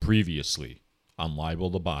Previously on Libel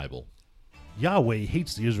the Bible. Yahweh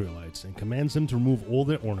hates the Israelites and commands them to remove all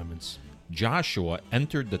their ornaments. Joshua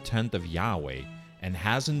entered the tent of Yahweh and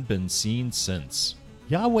hasn't been seen since.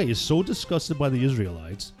 Yahweh is so disgusted by the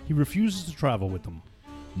Israelites, he refuses to travel with them.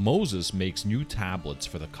 Moses makes new tablets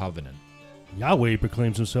for the covenant. Yahweh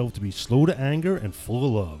proclaims himself to be slow to anger and full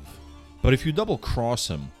of love. But if you double-cross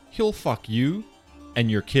him, he'll fuck you and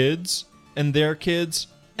your kids and their kids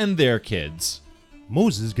and their kids.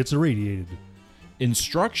 Moses gets irradiated.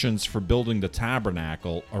 Instructions for building the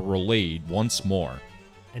tabernacle are relayed once more.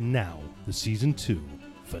 And now, the Season 2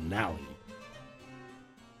 finale.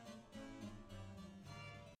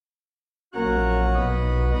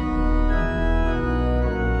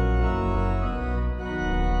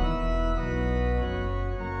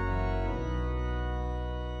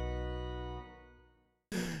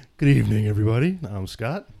 Good evening, everybody. I'm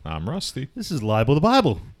Scott. I'm Rusty. This is Libel the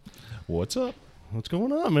Bible. What's up? What's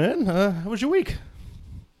going on, man? How was your week?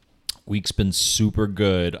 Week's been super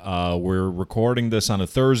good. We're recording this on a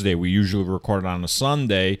Thursday. We usually record it on a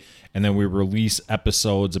Sunday, and then we release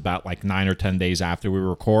episodes about like 9 or 10 days after we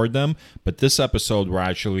record them. But this episode we're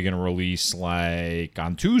actually going to release like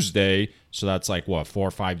on Tuesday, so that's like, what, 4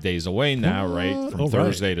 or 5 days away now, right? From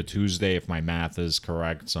Thursday to Tuesday, if my math is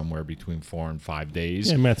correct, somewhere between 4 and 5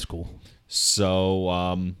 days. Yeah, math's cool.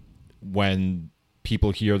 So when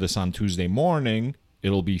people hear this on Tuesday morning,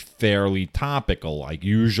 it'll be fairly topical. Like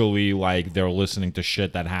usually, like they're listening to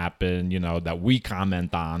shit that happened, you know, that we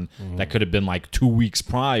comment on that could have been like 2 weeks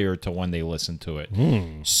prior to when they listened to it.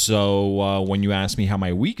 So when you ask me how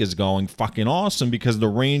my week is going, fucking awesome, because the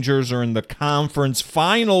Rangers are in the conference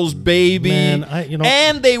finals, baby. Man,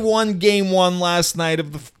 and they won game 1 last night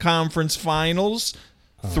of the conference finals.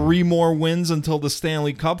 3 more wins until the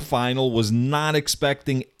Stanley Cup final. Was not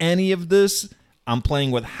expecting any of this. I'm playing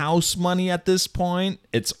with house money at this point.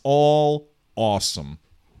 It's all awesome.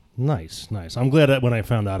 Nice. I'm glad that when I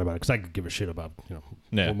found out about it, because I could give a shit about,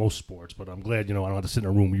 most sports, but I'm glad, I don't have to sit in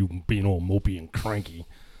a room with you being all mopey and cranky,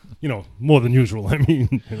 more than usual. I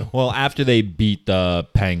mean, Well, after they beat the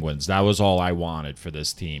Penguins, that was all I wanted for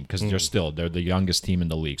this team, because they're the youngest team in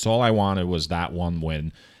the league. So all I wanted was that one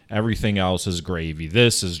win. Everything else is gravy.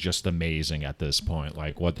 This is just amazing at this point.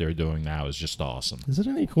 Like, what they're doing now is just awesome. Is it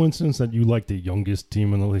any coincidence that you like the youngest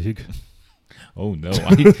team in the league? Oh, no.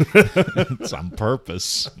 It's on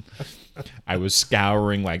purpose. I was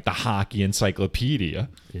scouring, like, the hockey encyclopedia.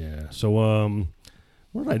 Yeah. So,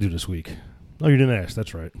 what did I do this week? Oh, you didn't ask.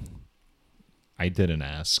 That's right. I didn't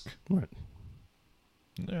ask. What?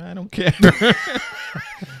 I don't care.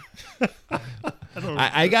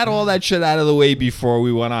 I got all that shit out of the way before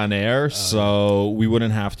we went on air, so we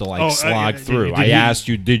wouldn't have to slog through. I asked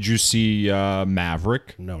you, did you see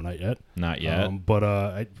Maverick? No, not yet. Not yet.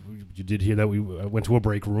 But you did hear that we went to a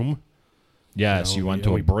break room. Yes, you went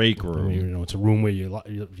to a break room. It's a room where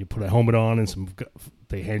you put a helmet on and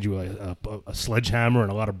they hand you a sledgehammer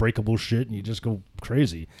and a lot of breakable shit, and you just go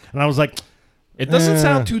crazy. And I was like, it doesn't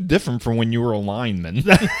sound too different from when you were a lineman.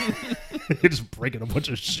 You're just breaking a bunch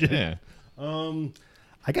of shit. Yeah.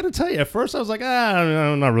 I got to tell you, at first I was like,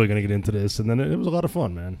 I'm not really going to get into this. And then it was a lot of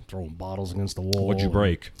fun, man. Throwing bottles against the wall. What'd you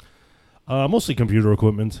break? Mostly computer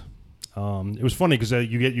equipment. It was funny because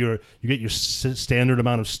you get your standard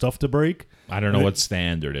amount of stuff to break. I don't know what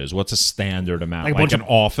standard is. What's a standard amount? Like a bunch bunch of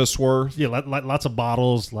office worth? Yeah, lots of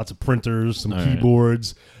bottles, lots of printers, some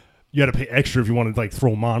keyboards. Right. You had to pay extra if you wanted to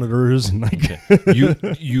throw monitors and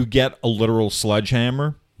you get a literal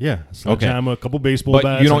sledgehammer. Yeah, sledgehammer, a couple baseball bats.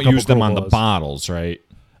 But you don't use them on the bottles, right?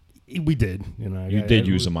 We did, You did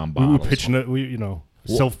use them on bottles. We were pitching it.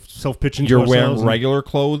 Self pitching. You're wearing regular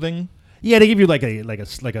clothing. Yeah, they give you like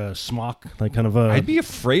a smock, like kind of a. I'd be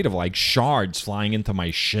afraid of shards flying into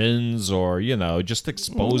my shins or just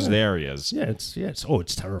exposed areas. Yeah,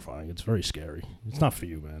 it's terrifying. It's very scary. It's not for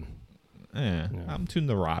you, man. Yeah. I'm too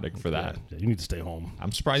neurotic for that. Yeah, you need to stay home.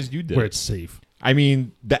 I'm surprised you did. Where it's safe. I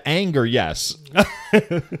mean, the anger, yes.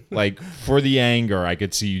 For the anger, I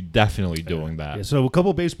could see you definitely doing that. Yeah, so a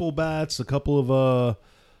couple of baseball bats, a couple of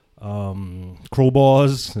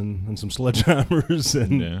crowbars, and some sledgehammers,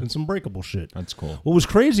 and some breakable shit. That's cool. What was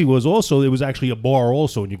crazy was also, it was actually a bar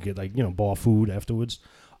also, and you get bar food afterwards.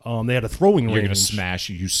 They had a throwing range. You're going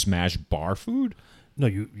to smash bar food? No,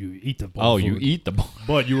 you eat the bar food. You eat the bar.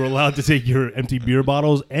 But you were allowed to take your empty beer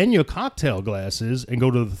bottles and your cocktail glasses and go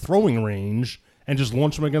to the throwing range and just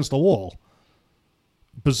launch them against the wall.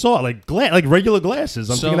 Bizarre, like regular glasses.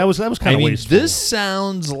 I'm thinking that was kind of wasteful. This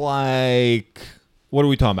sounds like, what are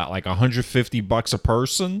we talking about? Like $150 a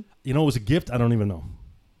person? It was a gift. I don't even know.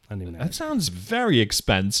 I didn't even That ask. sounds very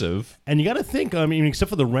expensive. And you got to think, I mean, except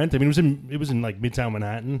for the rent, I mean, it was in like Midtown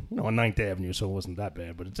Manhattan, on 9th Avenue, so it wasn't that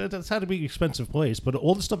bad. But it's had to be an expensive place. But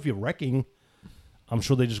all the stuff you're wrecking, I'm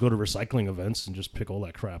sure they just go to recycling events and just pick all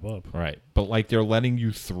that crap up. Right. But like they're letting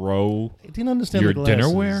you throw I didn't understand your the glasses.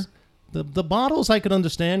 dinnerware? The bottles I could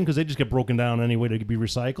understand because they just get broken down anyway to be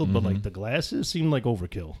recycled. But like the glasses seem like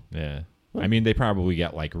overkill. Yeah. I mean, they probably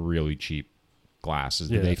get like really cheap glasses.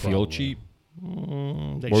 Do Yeah, they feel probably. cheap? They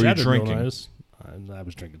What were you shattered real drinking? nice. I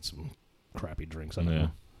was drinking some crappy drinks. I don't Yeah.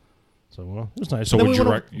 know. So well, it was nice. So And then would we you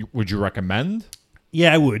went would you recommend?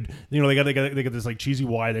 Yeah, I would. They got this like cheesy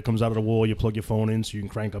wire that comes out of the wall. You plug your phone in so you can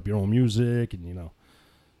crank up your own music, and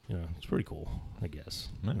it's pretty cool. I guess.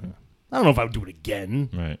 Right. Yeah. I don't know if I would do it again.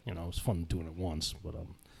 Right. It was fun doing it once, but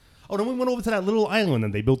Oh, then we went over to that little island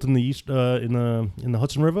that they built in the east in the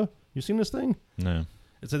Hudson River. You seen this thing? No.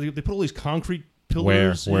 It's they put all these concrete Where?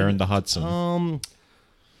 pillars. Where in the Hudson?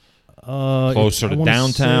 Closer I to wanna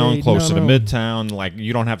downtown, say- closer no, to no. Midtown. Like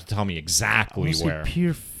you don't have to tell me I exactly wanna say where.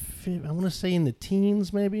 Pier 5, I want to say in the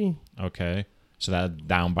teens, maybe. Okay. So that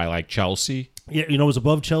down by like Chelsea. Yeah, it was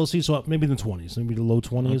above Chelsea, so maybe in the 20s, maybe the low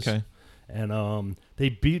 20s. Okay. And they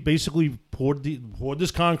basically poured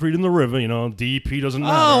this concrete in the river. DEP doesn't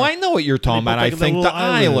matter. Oh, I know what you're talking They about. put, I like, think the the little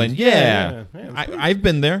island. island. Yeah, Yeah. yeah, it was pretty- I've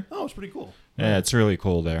been there. Oh, it's pretty cool. Yeah, it's really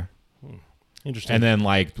cool there. Interesting. And then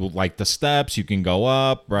like the steps, you can go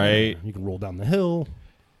up, right? You can roll down the hill.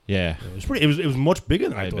 Yeah. It was pretty. It was much bigger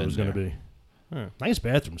than I I've thought it been was going to there. be. Yeah. Nice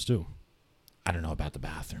bathrooms too. I don't know about the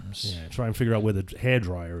bathrooms. Yeah, try and figure out where the hair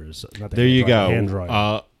dryer is. Not the There hair you dryer, the hand go.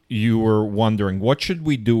 dryer. You were wondering what should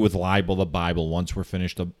we do with Libel the Bible once we're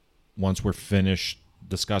finished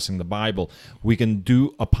discussing the Bible. We can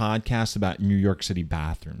do a podcast about New York City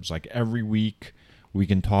bathrooms. Like every week, we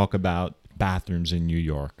can talk about bathrooms in New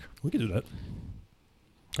York. We could do that.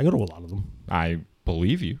 I go to a lot of them. I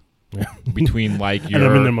believe you. Yeah. Between like And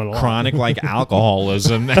I'm in them a your lot. chronic like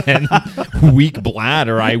alcoholism and weak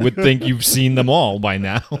bladder, I would think you've seen them all by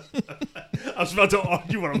now. I was about to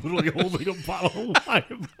argue when I'm literally holding a bottle of wine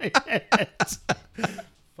in my hands.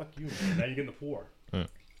 Fuck you, man. Now you're getting the pour.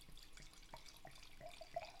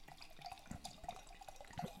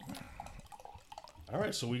 All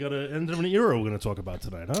right, so we got an end of an era we're going to talk about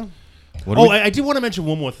tonight, huh? What do Oh, we- I did want to mention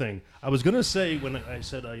one more thing. I was going to say when I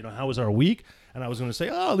said, how was our week? And I was going to say,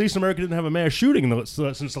 at least America didn't have a mass shooting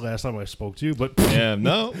since the last time I spoke to you. But Yeah,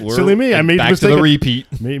 no. We're Silly me, I made the back to mistake the of- repeat.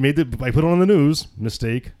 I put it on the news.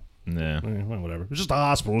 Mistake. Yeah. Well, whatever. It was just a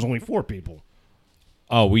hospital. It was only 4 people.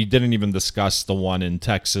 Oh, we didn't even discuss the one in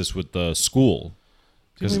Texas with the school.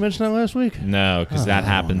 Did we mention that last week? No, because that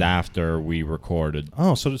happened after we recorded.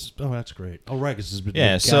 Oh, that's great. Oh, right, because it's been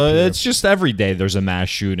Yeah, gap so year. it's just every day there's a mass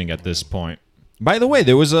shooting at this point. By the way,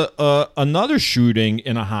 there was another shooting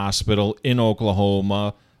in a hospital in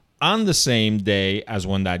Oklahoma on the same day as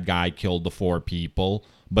when that guy killed the 4 people,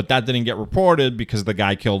 but that didn't get reported because the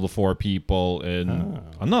guy killed the 4 people in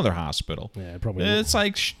another hospital. Yeah, probably. It's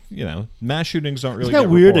like, mass shootings don't really Isn't that get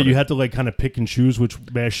weird reported. that you have to kind of pick and choose which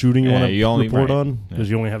mass shooting you Yeah, want you to only- report right. on because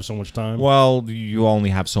you only have so much time? Well, you only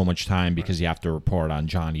have so much time because you have to report on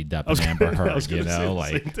Johnny Depp and Amber I was Heard. gonna say the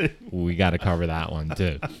Like same thing. we got to cover that one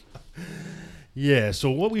too. Yeah. So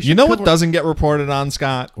what we should You know what cover- doesn't get reported on,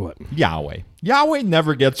 Scott? What? Yahweh. Yahweh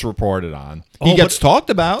never gets reported on. He Oh, gets but- talked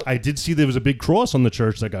about. I did see there was a big cross on the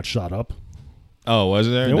church that got shot up. Oh, was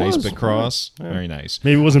there? It Nice was. big cross. Yeah. Very nice.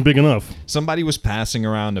 Maybe it wasn't big enough. Somebody was passing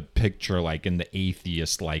around a picture like in the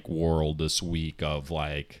atheist like world this week of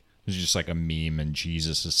like it was just like a meme and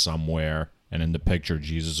Jesus is somewhere and in the picture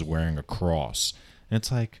Jesus is wearing a cross. And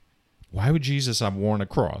it's like, why would Jesus have worn a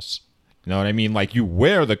cross? You know what I mean? Like you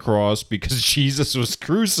wear the cross because Jesus was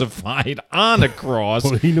crucified on a cross.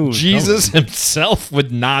 Well, he knew it was Jesus himself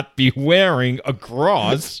would not be wearing a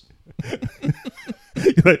cross.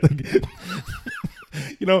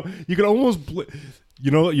 You can almost,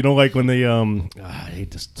 like when they, I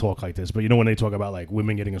hate to talk like this, but when they talk about like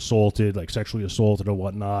women getting assaulted, like sexually assaulted or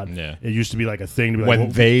whatnot, Yeah. it used to be like a thing to be like, When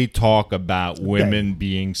well, they talk about women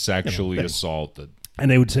being sexually they- assaulted. and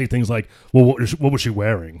they would say things like, well, what was she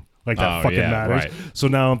wearing? Like that Oh, fucking yeah, matters. right. So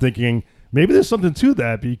now I'm thinking, maybe there's something to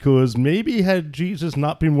that because maybe had Jesus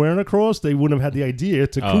not been wearing a cross, they wouldn't have had the idea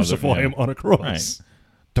to crucify yeah. him on a cross. Right.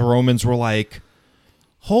 The Romans were like,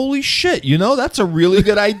 holy shit, that's a really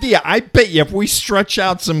good idea. I bet you if we stretch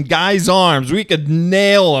out some guy's arms, we could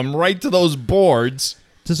nail him right to those boards.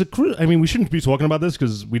 I mean, we shouldn't be talking about this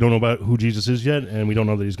because we don't know about who Jesus is yet, and we don't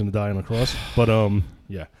know that he's going to die on a cross. But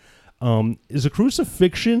yeah, is a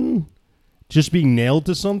crucifixion just being nailed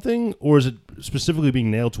to something, or is it specifically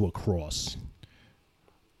being nailed to a cross?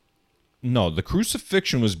 No, the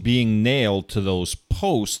crucifixion was being nailed to those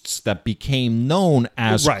posts that became known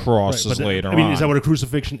as crosses But, later I mean, on. is that what a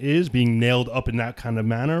crucifixion is? Being nailed up in that kind of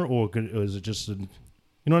manner, or is it just, you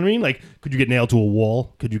know what I mean? Like, could you get nailed to a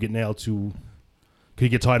wall? Could you get Could you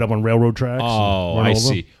get tied up on railroad tracks? Oh, I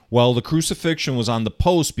see. Well, the crucifixion was on the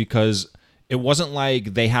post because it wasn't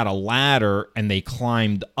like they had a ladder and they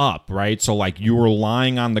climbed up, right? So, like, you were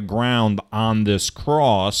lying on the ground on this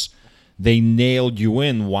cross. They nailed you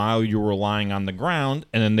in while you were lying on the ground,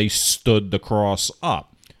 and then they stood the cross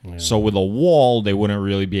up. Yeah. So with a wall, they wouldn't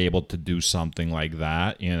really be able to do something like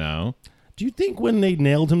that, you know? Do you think when they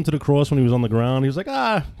nailed him to the cross when he was on the ground, he was like,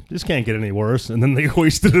 this can't get any worse? And then they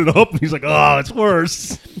hoisted it up, and he's like, it's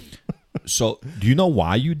worse. So do you know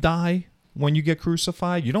why you die when you get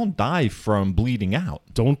crucified? You don't die from bleeding out.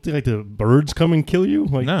 Don't like the birds come and kill you?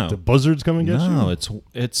 Like no. The buzzards come and get you? No,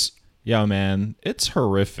 it's yeah, man, it's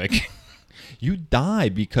horrific. You die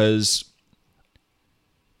because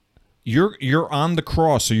you're on the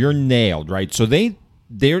cross, so you're nailed, right? So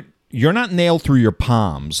you're not nailed through your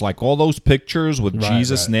palms. Like all those pictures with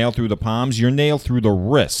Jesus nailed through the palms, you're nailed through the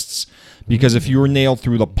wrists. Because if you were nailed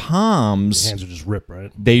through the palms, your hands would just rip,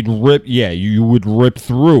 right? They'd rip, yeah, you would rip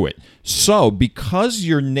through it. So because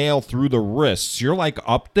you're nailed through the wrists, you're like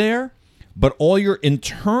up there, but all your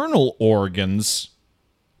internal organs,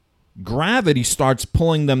 gravity starts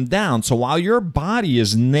pulling them down. So while your body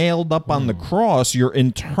is nailed up on the cross, your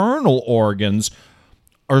internal organs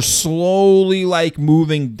are slowly like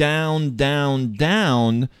moving down, down,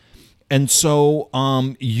 down. And so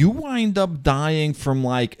you wind up dying from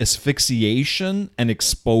like asphyxiation and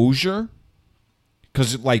exposure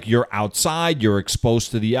because like you're outside, you're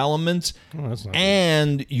exposed to the elements,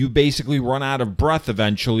 and you basically run out of breath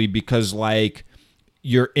eventually because like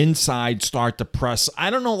your insides start to press. I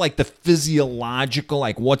don't know, like the physiological,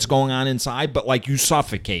 like what's going on inside, but like you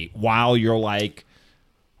suffocate while you're like.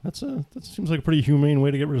 That seems like a pretty humane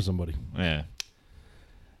way to get rid of somebody. Yeah.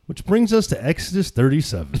 Which brings us to Exodus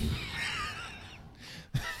 37.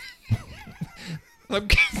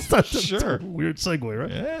 Sure. Weird segue, right?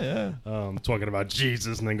 Yeah. Talking about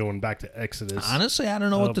Jesus and then going back to Exodus. Honestly, I don't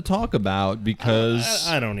know what to talk about because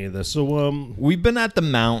I don't either. So we've been at the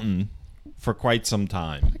mountain for quite some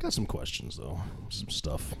time. I got some questions though, some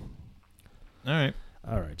stuff. All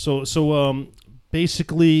right. So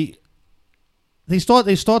basically, they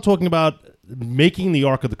start talking about making the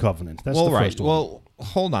Ark of the Covenant. That's the first one. Well,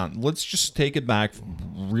 hold on. Let's just take it back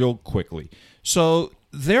real quickly. So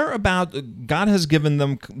God has given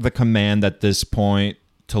them the command at this point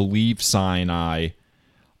to leave Sinai,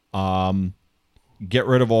 get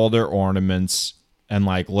rid of all their ornaments, and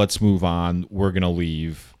like, let's move on. We're going to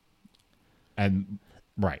leave. And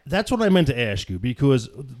right. That's what I meant to ask you, because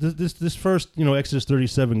this first, Exodus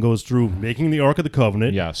 37 goes through making the Ark of the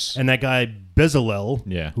Covenant. Yes. And that guy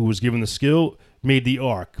Bezalel, who was given the skill, made the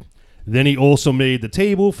Ark. Then he also made the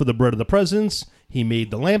table for the bread of the presence. He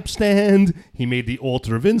made the lampstand. He made the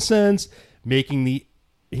altar of incense. He made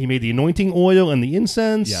the anointing oil and the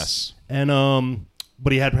incense. Yes. And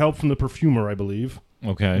but he had help from the perfumer, I believe.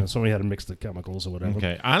 Okay. Somebody had to mix the chemicals or whatever.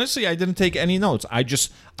 Okay. Honestly, I didn't take any notes. I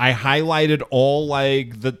highlighted all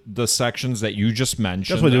like the sections that you just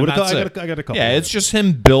mentioned. That's what I did. I got a couple. Yeah, it's just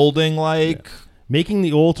him building like making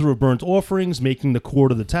the altar of burnt offerings, making the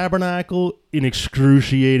court of the tabernacle in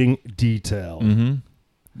excruciating detail. Mm-hmm.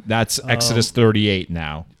 That's Exodus 38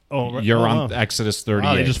 now. Oh, right. You're on Exodus 38.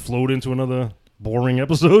 Wow, they just flowed into another boring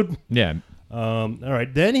episode. Yeah. All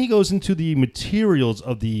right. Then he goes into the materials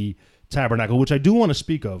of the tabernacle, which I do want to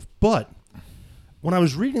speak of. But when I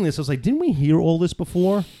was reading this, I was like, didn't we hear all this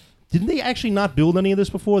before? Didn't they actually not build any of this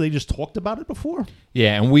before? They just talked about it before?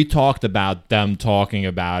 Yeah, and we talked about them talking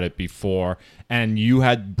about it before, and you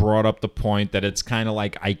had brought up the point that it's kind of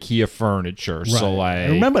like IKEA furniture. Right. So like, I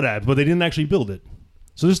remember that, but they didn't actually build it.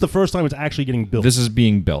 So this is the first time it's actually getting built. This is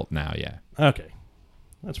being built now, yeah. Okay,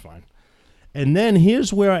 that's fine. And then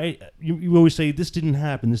here's where you always say this didn't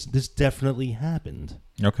happen. This definitely happened.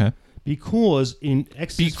 Okay. Because in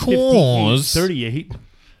Exodus 38,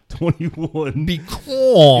 21,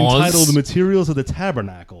 entitled "The Materials of the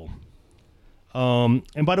Tabernacle."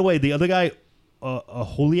 And by the way, the other guy,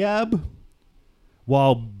 Aholiab,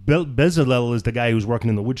 while Bezalel is the guy who's working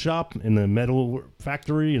in the wood shop, in the metal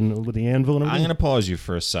factory, and with the anvil and everything. I'm going to pause you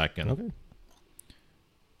for a second. Okay.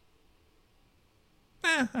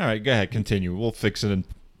 All right, go ahead, continue. We'll fix it in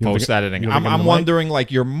post-editing. I'm wondering,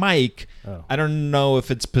 like, your mic, I don't know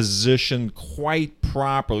if it's positioned quite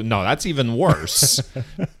properly. No, that's even worse.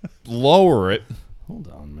 Lower it. Hold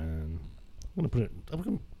on, man. I'm going to put it...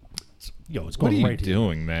 Yo, it's what going are right you here.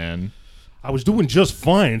 doing, man? I was doing just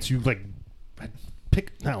fine. So you, like...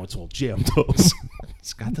 pick. Now it's all jammed up.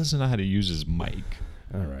 Scott doesn't know how to use his mic.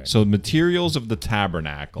 All right. So materials of the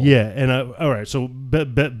tabernacle. Yeah, and all right. So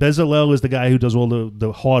Bezalel is the guy who does all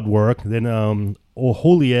the hard work. Then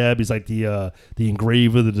Oholiab is like the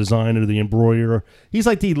engraver, the designer, the embroiderer. He's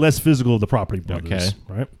like the less physical of the property brothers. Okay.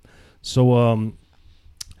 Right. So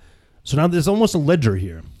so now there's almost a ledger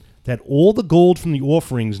here that all the gold from the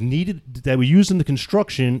offerings needed that were used in the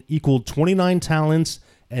construction equaled 29 talents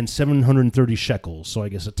and 730 shekels. So I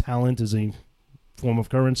guess a talent is a form of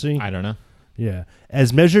currency. I don't know. Yeah,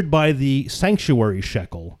 as measured by the sanctuary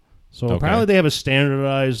shekel. So apparently they have a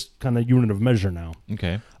standardized kind of unit of measure now.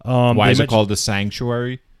 Okay. Why is it called the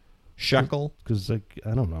sanctuary shekel? Because like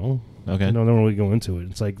I don't know. Okay. I don't really go into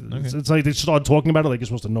it. It's like it's like they started talking about it like you're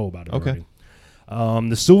supposed to know about it. Okay. Already.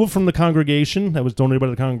 The silver from the congregation that was donated by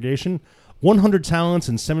the congregation, 100 talents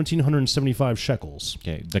and 1,775 shekels.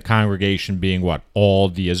 Okay. The congregation being what? All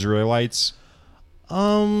the Israelites?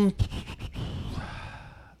 I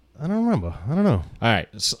don't remember. I don't know. All right.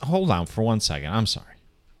 So hold on for 1 second. I'm sorry.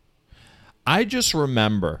 I just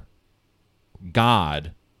remember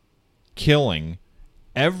God killing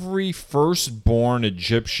every firstborn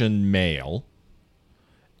Egyptian male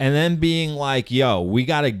and then being like, yo, we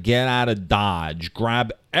got to get out of Dodge,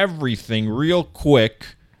 grab everything real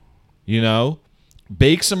quick,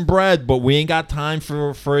 bake some bread, but we ain't got time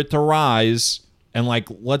for it to rise, and like,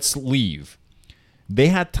 let's leave. They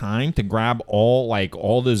had time to grab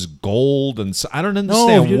all this gold, and I don't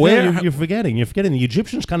understand where. You're forgetting. The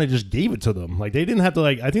Egyptians kind of just gave it to them. Like they didn't have to.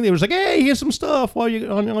 I think they was like, "Hey, here's some stuff while you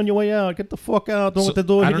on your way out. Get the fuck out. Don't let the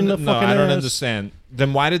door hit in the fucking ass." I don't understand.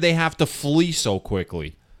 Then why did they have to flee so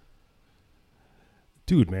quickly?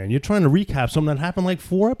 Dude, man, you're trying to recap something that happened like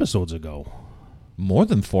 4 episodes ago. More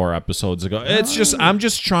than 4 episodes ago. It's just I'm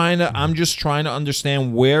just trying to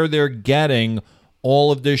understand where they're getting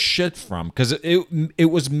all of this shit from, because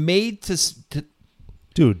it was made to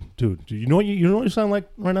dude, you know what you sound like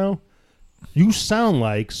right now? You sound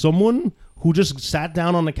like someone who just sat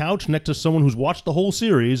down on the couch next to someone who's watched the whole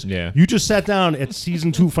series. Yeah. You just sat down at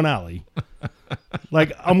season 2 finale.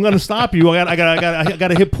 Like, I'm gonna stop you. I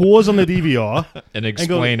gotta hit pause on the DVR and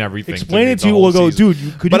explain everything. Explain it to you, or go, dude.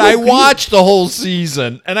 But I watched the whole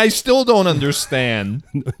season, and I still don't understand.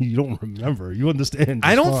 You don't remember. You understand.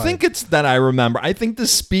 I don't think it's that I remember. I think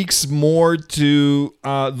this speaks more to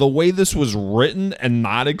the way this was written and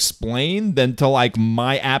not explained than to like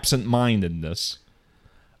my absent-mindedness.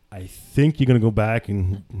 I think you're gonna go back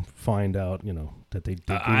and find out. That they.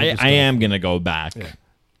 I am gonna go back. Yeah.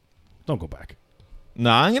 Don't go back. No,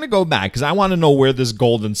 I'm going to go back because I want to know where this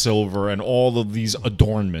gold and silver and all of these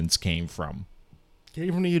adornments came from.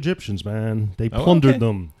 Came from the Egyptians, man. They plundered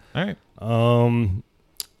them. All right. All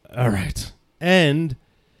right. And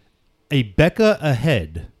a Becca a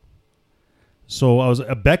head. So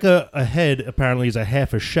a Becca a head apparently is a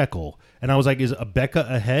half a shekel. And I was like, is a Becca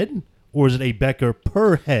a head? Or is it a Becca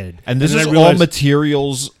per head? And this is all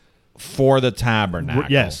materials for the tabernacle.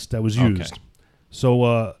 Yes, that was used. Okay.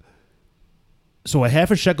 So a half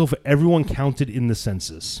a shekel for everyone counted in the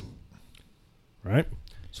census, right?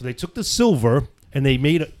 So they took the silver and they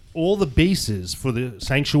made all the bases for the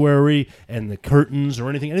sanctuary and the curtains or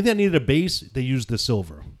anything that needed a base, they used the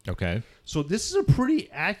silver. Okay. So this is a pretty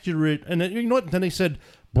accurate, and you know what? Then they said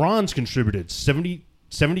bronze contributed 70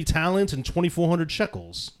 talents and 2,400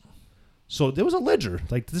 shekels. So there was a ledger.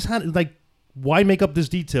 Like this had why make up this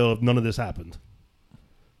detail if none of this happened?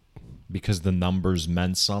 Because the numbers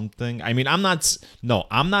meant something. I mean, I'm not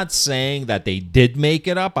saying that they did make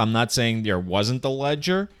it up. I'm not saying there wasn't a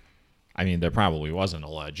ledger. I mean, there probably wasn't a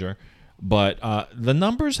ledger. But the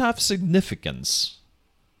numbers have significance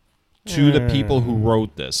to the people who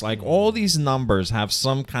wrote this. Like, all these numbers have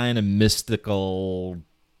some kind of mystical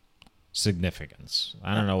significance.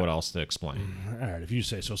 I don't know what else to explain. All right, if you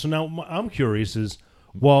say so. So now I'm curious is,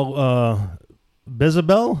 Bezalel?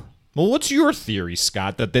 Well, what's your theory,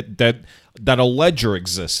 Scott, that a ledger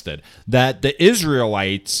existed, that the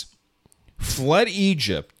Israelites fled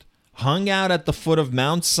Egypt, hung out at the foot of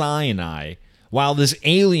Mount Sinai, while this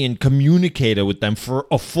alien communicated with them for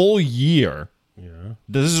a full year? Yeah.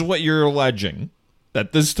 This is what you're alleging,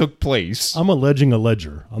 that this took place. I'm alleging a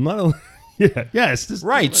ledger. I'm not. Yes.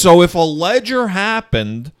 Right. So if a ledger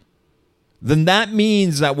happened, then that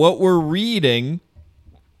means that what we're reading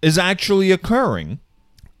is actually occurring.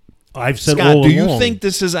 I've said Scott, all along. do you think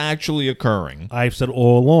this is actually occurring? I've said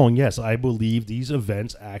all along, yes, I believe these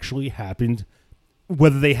events actually happened.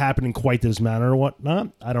 Whether they happened in quite this manner or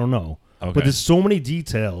whatnot, I don't know. Okay. But there's so many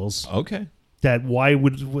details. Okay. That why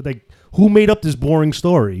would who made up this boring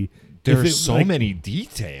story? There's so many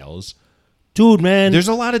details. Dude, man. There's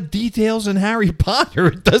a lot of details in Harry Potter.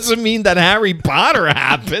 It doesn't mean that Harry Potter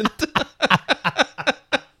happened.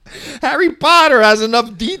 Harry Potter has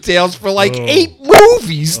enough details for like 8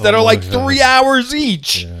 movies that are like 3 hours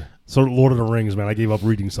each. Yeah. So Lord of the Rings, man, I gave up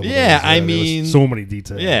reading some of those. Yeah, I there was mean, so many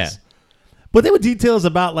details. Yeah. But there were details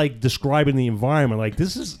about like describing the environment. Like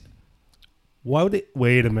this is why would they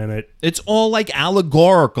wait a minute? It's all like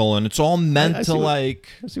allegorical and it's all meant I to like.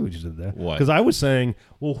 I see what you did there. What? Because I was saying,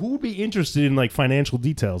 well, who would be interested in like financial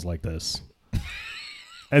details like this?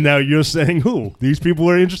 And now you're saying who? These people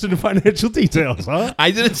are interested in financial details, huh?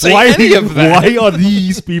 I didn't say any of that. Why are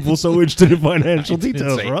these people so interested in financial I didn't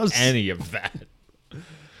details say for us? any of that.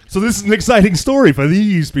 So this is an exciting story for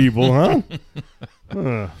these people, huh?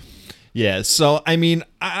 Huh. Yeah, so I mean,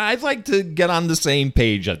 I'd like to get on the same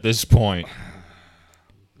page at this point.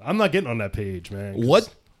 I'm not getting on that page, man. 'Cause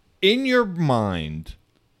What, in your mind,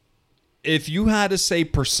 if you had to say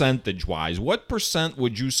percentage-wise, what percent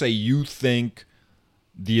would you say you think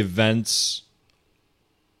the events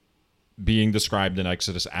being described in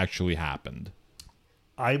Exodus actually happened?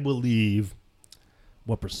 I believe,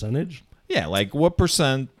 what percentage? Yeah, like what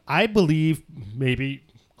percent? I believe maybe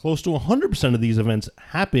close to 100% of these events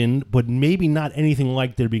happened, but maybe not anything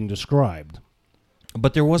like they're being described.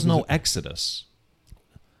 But there was no Exodus,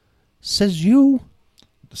 Says you?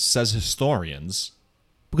 says historians.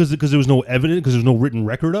 Because there was no evidence, because there's no written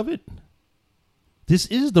record of it? This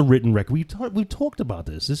is the written record. We've talked about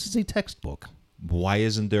this. This is a textbook. Why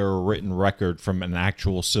isn't there a written record from an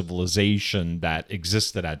actual civilization that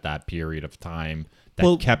existed at that period of time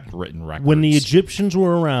that kept written records? When the Egyptians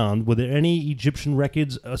were around, were there any Egyptian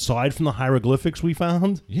records aside from the hieroglyphics we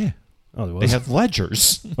found? Yeah. Oh, there was. They have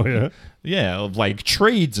ledgers. Oh, yeah? Yeah, of like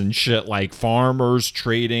trades and shit, like farmers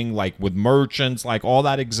trading, like with merchants, like all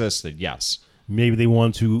that existed, yes. Maybe they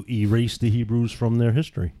want to erase the Hebrews from their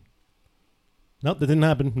history. Nope, that didn't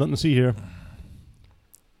happen. Nothing to see here.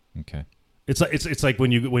 Okay. It's like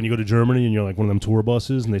when you go to Germany and you're like one of them tour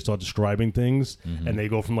buses and they start describing things and they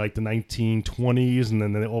go from like the 1920s and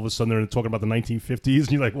then all of a sudden they're talking about the 1950s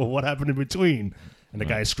and you're like, well, what happened in between? And the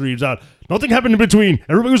guy screams out, nothing happened in between.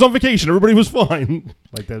 Everybody was on vacation. Everybody was fine.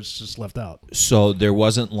 Like that's just left out. So there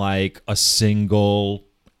wasn't like a single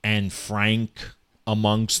Anne Frank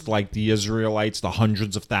amongst like the Israelites, the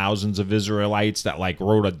hundreds of thousands of Israelites that like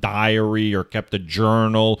wrote a diary or kept a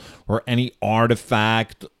journal or any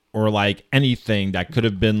artifact or like anything that could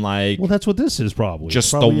have been like Well, that's what this is probably. just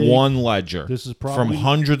It's probably the one ledger. This is from probably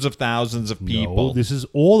hundreds of thousands of people. No, this is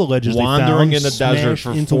all the ledgers wandering they in found the desert smashed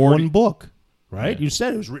for into 40 one book. Right? Yeah. You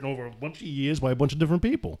said it was written over a bunch of years by a bunch of different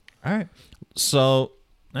people. All right. So, all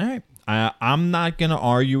right. I'm not going to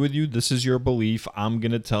argue with you. This is your belief. I'm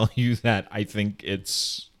going to tell you that I think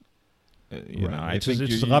it's, you know, I think it's you-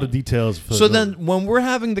 just a lot of details. For So then when we're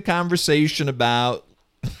having the conversation about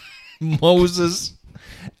Moses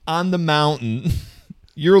on the mountain,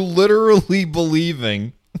 you're literally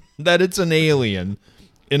believing that it's an alien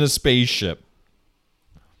in a spaceship.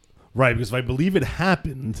 Right, because if I believe it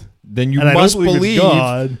happened, Then you and must I don't believe it's believe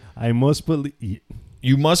God, I must believe.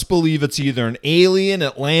 you must believe it's either an alien,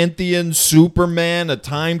 Atlantean, Superman, a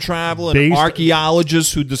time traveler, an Based-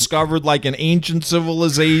 archaeologist who discovered like an ancient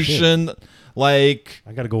civilization. Like,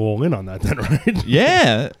 I got to go all in on that then, right?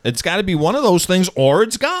 yeah, it's got to be one of those things, or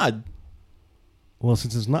it's God. Well,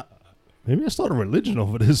 since it's not, maybe I start a religion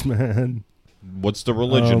over this, man. What's the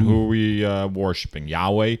religion? Who are we worshiping?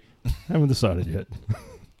 Yahweh? I haven't decided yet.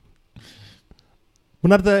 We're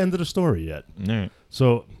not at the end of the story yet. All right.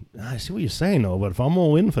 So I see what you're saying, though. But if I'm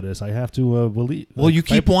all in for this, I have to believe. Well, you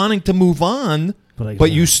keep wanting to move on,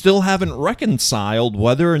 But you still haven't reconciled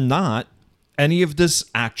whether or not any of this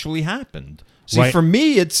actually happened. See, Right. for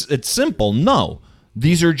me, it's simple. No,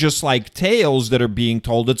 these are just like tales that are being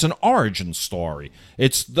told. It's an origin story.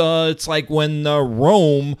 It's like when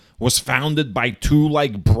Rome was founded by two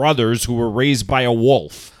like brothers who were raised by a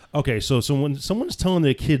wolf. Okay, so when someone's telling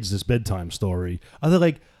their kids this bedtime story, are they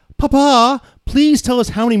like, Papa, please tell us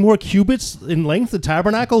how many more cubits in length the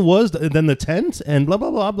tabernacle was than the tent, and blah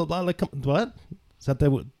blah blah blah blah. Like, what? Is that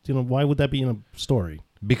why would that be in a story?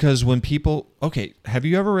 Because when people, okay, have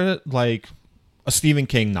you ever read like a Stephen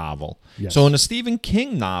King novel? Yes. So in a Stephen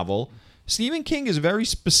King novel, Stephen King is very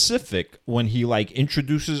specific when he like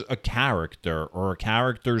introduces a character or a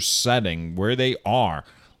character's setting, where they are.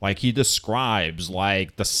 Like he describes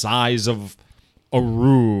like the size of a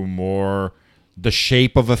room or the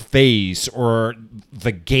shape of a face or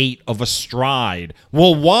the gait of a stride.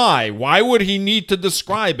 Well, why? Why would he need to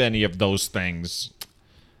describe any of those things?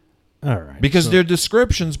 All right. Because they're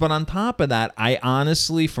descriptions, but on top of that, I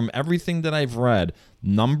honestly, from everything that I've read,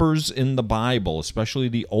 numbers in the Bible, especially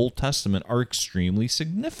the Old Testament, are extremely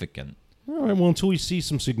significant. All right. Well, until we see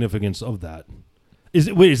some significance of that. Is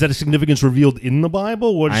that a significance revealed in the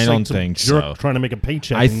Bible? Or just I don't some think jerk so. trying to make a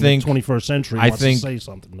paycheck I think- in the 21st century I wants think- to say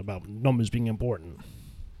something about numbers being important.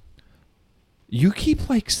 You keep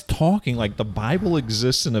talking like the Bible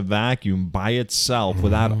exists in a vacuum by itself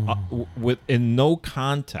without in no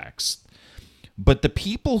context. But the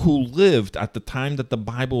people who lived at the time that the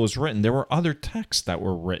Bible was written, there were other texts that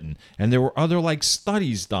were written, and there were other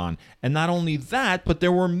studies done. And not only that, but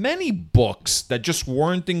there were many books that just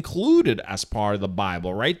weren't included as part of the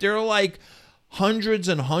Bible, right? There are hundreds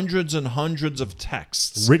and hundreds and hundreds of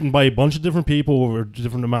texts. Written by a bunch of different people over a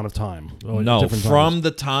different amount of time. No, different from times.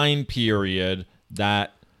 the time period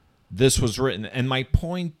that this was written. And my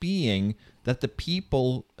point being that the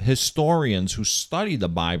people, historians who study the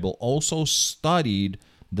Bible, also studied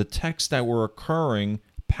the texts that were occurring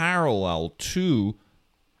parallel to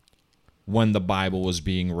when the Bible was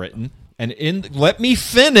being written. And let me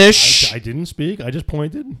finish. I didn't speak. I just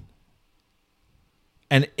pointed.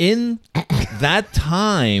 And in that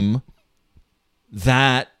time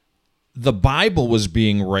that the Bible was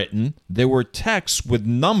being written, there were texts with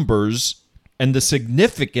numbers, and the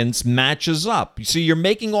significance matches up. You see, you're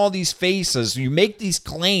making all these faces, you make these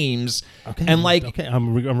claims, and Okay,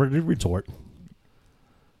 I'm ready to retort.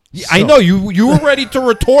 I know you were ready to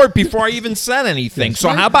retort before I even said anything. So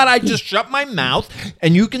how about I just shut my mouth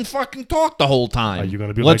and you can fucking talk the whole time? Are you going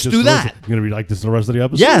to be Let's like this? do that. You're going to be like this the rest of the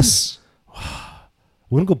episode? Yes.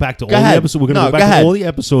 We're going to go back to all ahead. the episodes. We're going to No, go go back ahead. to all the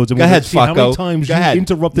episodes, and Go we're going ahead, to see how many fucko. times Go you ahead.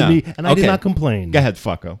 interrupted No. me, and I did Okay. not complain. Go ahead,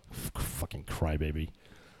 fucko. Fucking crybaby.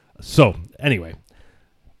 So, anyway.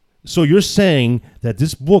 So you're saying that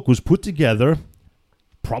this book was put together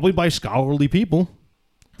probably by scholarly people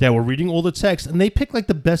that were reading all the text, and they picked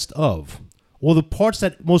the best of, or the parts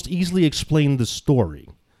that most easily explain the story.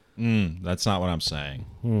 That's not what I'm saying.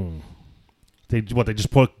 They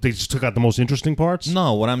just took out the most interesting parts?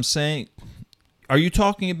 No, what I'm saying... Are you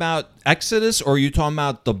talking about Exodus, or are you talking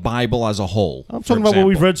about the Bible as a whole? I'm for talking about what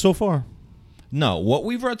we've example? read so far. No, what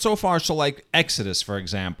we've read so far, so Exodus, for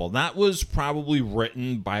example, that was probably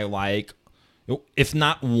written by if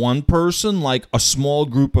not one person, a small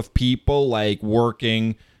group of people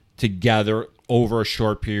working together over a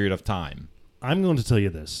short period of time. I'm going to tell you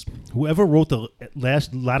this. Whoever wrote the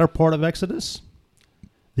latter part of Exodus,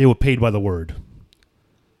 they were paid by the word.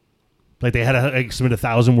 They had to submit a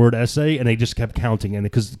 1,000-word essay, and they just kept counting, and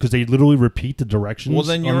because they literally repeat the directions. Well,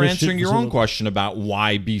 then on you're this answering shit, your own question about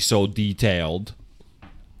why be so detailed.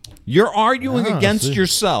 You're arguing against see.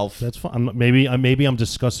 yourself. That's fine. Maybe I'm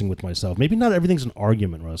discussing with myself. Maybe not everything's an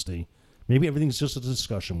argument, Rusty. Maybe everything's just a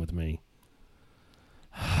discussion with me.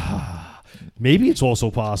 Maybe it's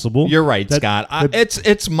also possible. You're right, Scott.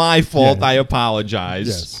 It's my fault. Yeah. I apologize.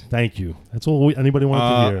 Yes, thank you. That's all anybody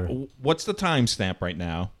wanted to hear. What's the timestamp right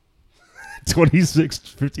now?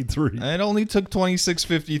 26:53. It only took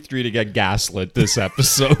 26:53 to get gaslit this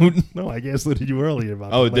episode. No, I gaslit you earlier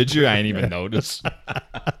about. Oh, did you? I didn't even notice.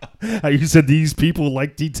 How you said these people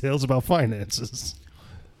like details about finances.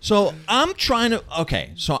 So I'm trying to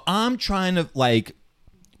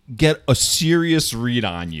get a serious read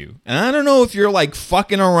on you, and I don't know if you're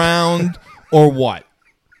fucking around or what.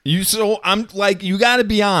 You got to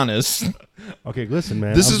be honest. Okay, listen,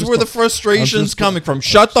 man. This is where the frustration's coming from.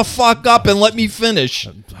 Shut the fuck up and let me finish.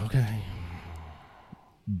 Okay.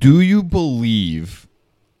 Do you believe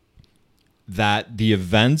that the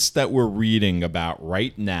events that we're reading about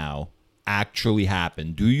right now actually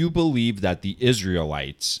happened? Do you believe that the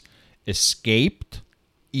Israelites escaped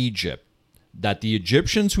Egypt, that the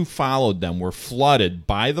Egyptians who followed them were flooded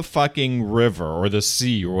by the fucking river or the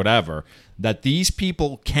sea or whatever, that these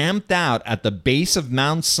people camped out at the base of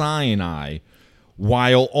Mount Sinai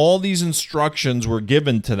while all these instructions were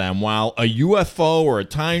given to them, while a UFO or a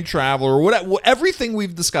time traveler or whatever, everything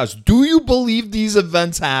we've discussed, do you believe these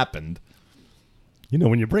events happened? You know,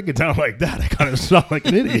 when you break it down like that, I kind of sound like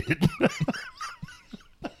an idiot.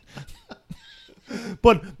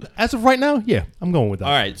 But as of right now, yeah, I'm going with that.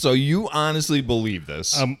 All right, so you honestly believe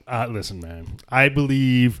this. Listen, man. I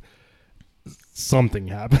believe something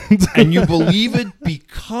happened. And you believe it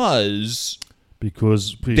because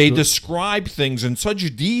because they describe things in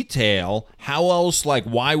such detail. How else,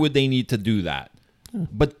 why would they need to do that?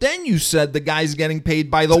 But then you said the guy's getting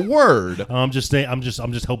paid by the word. I'm just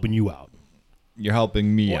helping you out. You're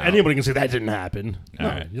helping me out. Anybody can say that didn't happen. All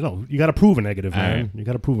right. You got to prove a negative, man. right. You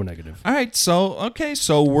got to prove a negative. All right,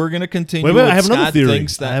 so we're going to continue. Wait, with I have another Scott theory.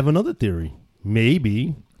 thinks that- I have another theory.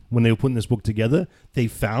 Maybe when they were putting this book together, they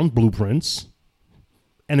found blueprints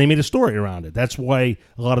and they made a story around it. That's why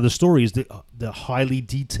a lot of the story is the highly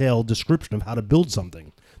detailed description of how to build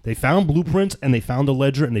something. They found blueprints and they found a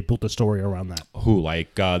ledger and they built a story around that. Who,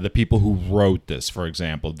 like the people who wrote this, for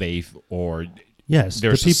example, yes,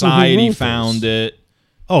 their the people society who found it.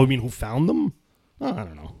 Oh, I mean, who found them? Oh, I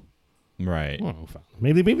don't know. Right. I don't know who found them.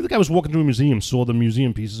 Maybe the guy was walking through a museum, saw the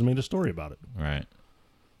museum pieces, and made a story about it. Right.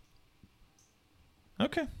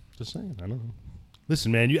 Okay. Just saying. I don't know.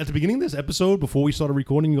 Listen, man, you at the beginning of this episode, before we started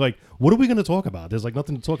recording, you're like, what are we going to talk about? There's like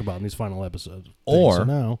nothing to talk about in these final episodes. Or, so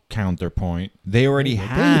now, counterpoint, they already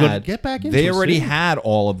get back into they it, already see? had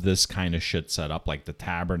all of this kind of shit set up, like the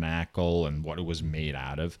tabernacle and what it was made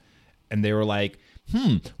out of. And they were like,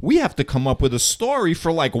 we have to come up with a story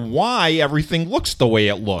for like why everything looks the way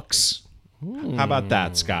it looks. How about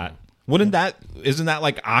that, Scott? Isn't that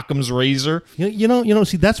like Occam's razor? You know.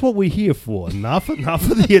 See, that's what we're here for. Not for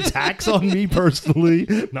the attacks on me personally.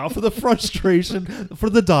 Not for the frustration. For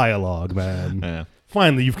the dialogue, man. Yeah.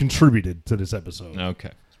 Finally, you've contributed to this episode.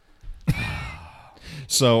 Okay.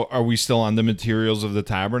 So, are we still on the materials of the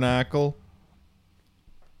tabernacle?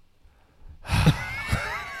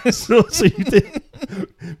 so you think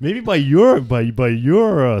maybe by your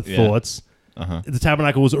thoughts, the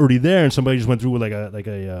tabernacle was already there, and somebody just went through with like a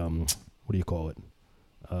what do you call it,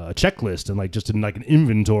 a checklist, and like just did like an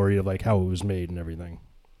inventory of like how it was made and everything,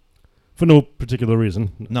 for no particular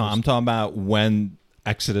reason. No, I'm talking about when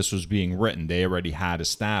Exodus was being written. They already had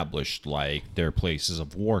established like their places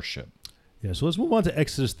of worship. Yeah, so let's move on to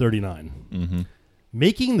Exodus 39.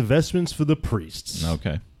 Making the vestments for the priests.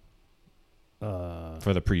 Okay.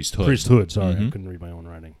 For the priesthood. Priesthood, sorry. I couldn't read my own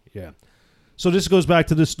writing. Yeah. So this goes back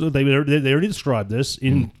to this. They already described this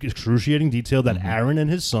in excruciating detail that Aaron and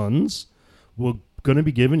his sons were going to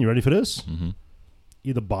be given, you ready for this?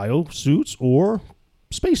 Either bio suits or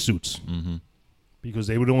space suits. Because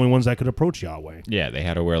they were the only ones that could approach Yahweh. Yeah, they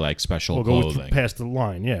had to wear like special or clothing. Go past the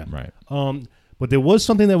line, yeah. Right. But there was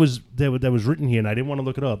something that was written here, and I didn't want to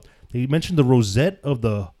look it up. They mentioned the rosette of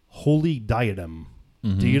the holy diadem.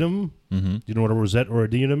 Diadem? Do you know what a rosette or a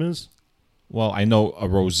diadem is? Well, I know a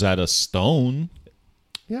Rosetta Stone.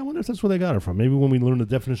 Yeah, I wonder if that's where they got it from. Maybe when we learn the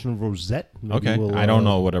definition of rosette. Okay, I don't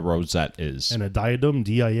know what a rosette is. And a diadem,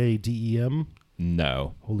 D-I-A-D-E-M?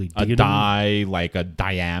 No. Holy diadem? Like a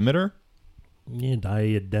diameter? Yeah,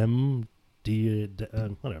 diadem,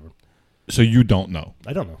 whatever. So you don't know?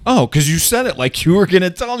 I don't know. Oh, because you said it like you were going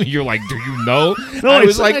to tell me. You're like, do you know? No, I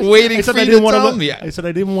was waiting for you to tell me. I said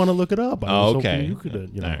I didn't want to look it up. I was okay. You could,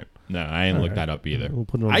 All right. No, I didn't look that up either. We'll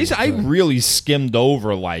put it on I really skimmed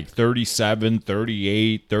over like 37,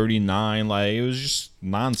 38, 39. Like, it was just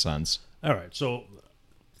nonsense. All right. So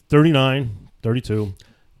 39, 32,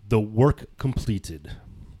 the work completed.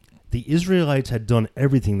 The Israelites had done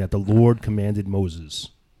everything that the Lord commanded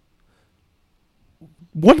Moses.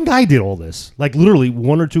 One guy did all this. Like, literally,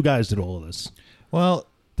 one or two guys did all of this. Well,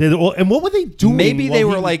 and what were they doing? Maybe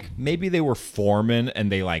they were foremen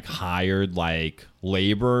and they like hired like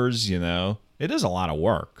laborers, you know. It is a lot of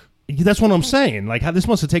work. That's what I'm saying. Like, this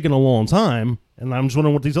must have taken a long time, and I'm just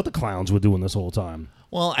wondering what these other clowns were doing this whole time.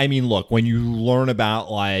 Well, I mean, look, when you learn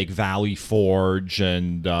about like Valley Forge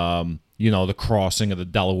and the crossing of the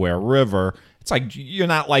Delaware River, it's like you're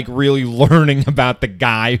not like really learning about the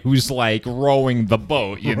guy who's like rowing the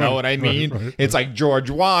boat. You know what I mean? Right. It's like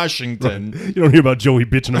George Washington. Right. You don't hear about Joey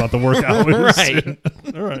bitching about the work hours. Right.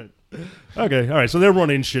 All right. Okay. All right. So they're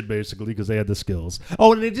running shit basically because they had the skills.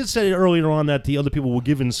 Oh, and they did say earlier on that the other people were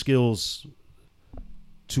given skills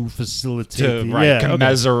to facilitate.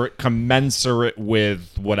 Commensurate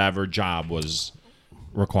with whatever job was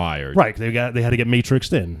required. Right. They had to get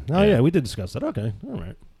matrixed in. Oh yeah, we did discuss that. Okay. All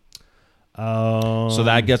right. So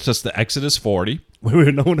that gets us to Exodus 40.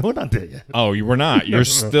 Wait, no, not there yet. Oh, you were not. You're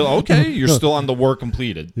still okay. You're still on the work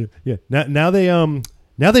completed. Yeah. Now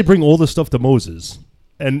they bring all the stuff to Moses,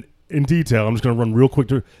 and in detail, I'm just going to run real quick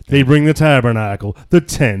through. They bring the tabernacle, the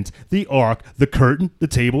tent, the ark, the curtain, the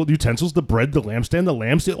table, the utensils, the bread, the lampstand, the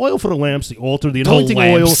lamps, the oil for the lamps, the altar, the anointing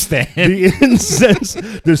oil, the incense,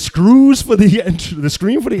 the screws for the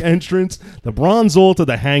screen for the entrance, the bronze altar,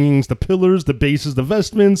 the hangings, the pillars, the bases, the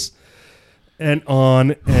vestments. And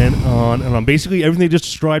on and on and on. Basically, everything they just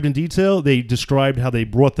described in detail, they described how they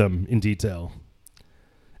brought them in detail.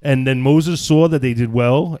 And then Moses saw that they did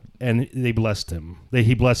well, and they blessed him.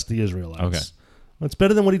 He blessed the Israelites. Okay. Well, it's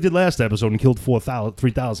better than what he did last episode and killed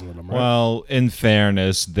 3,000 of them, right? Well, in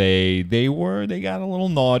fairness, they got a little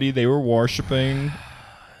naughty. They were worshiping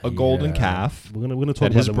a golden calf. We're gonna talk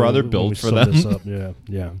that about his brother built for them.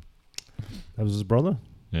 Yeah. That was his brother?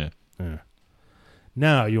 Yeah.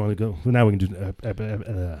 Now you want to go? Now we can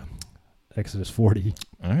do Exodus 40.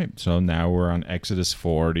 All right, so now we're on Exodus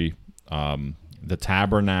 40. The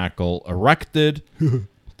tabernacle erected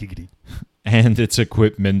Giggity. and its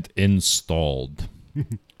equipment installed.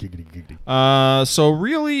 Giggity, giggity. So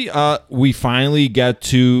really, we finally get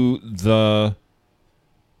to the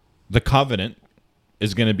covenant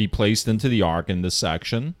is going to be placed into the ark in this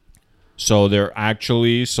section. So they're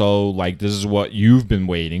actually, this is what you've been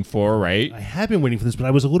waiting for, right? I have been waiting for this, but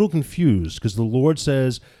I was a little confused because the Lord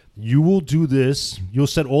says, you will do this. You'll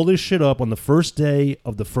set all this shit up on the first day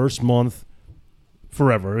of the first month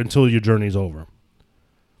forever until your journey's over.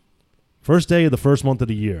 First day of the first month of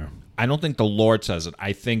the year. I don't think the Lord says it.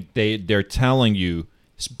 I think they're telling you,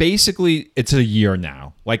 basically, it's a year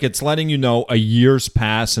now. Like, it's letting you know a year's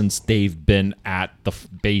passed since they've been at the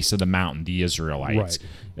base of the mountain, the Israelites. Right.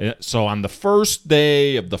 So on the first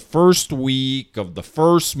day of the first week of the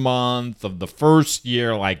first month of the first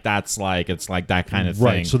year, it's like that kind of thing.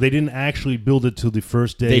 Right. So they didn't actually build it till the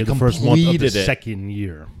first day of the first month of the second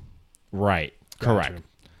year. Right. Gotcha. Correct.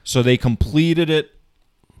 So they completed it.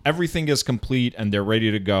 Everything is complete, and they're ready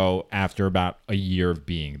to go after about a year of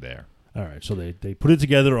being there. All right. So they put it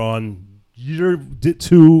together on year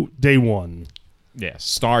 2, day 1. Yeah,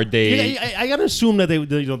 star date. Yeah, I gotta assume that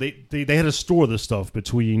they had to store this stuff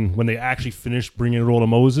between when they actually finished bringing it all to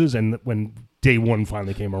Moses and when day 1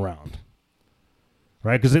 finally came around,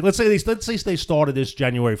 right? Because let's say they started this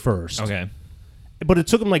January 1st, Okay, but it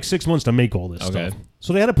took them like 6 months to make all this stuff.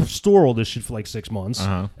 So they had to store all this shit for like 6 months,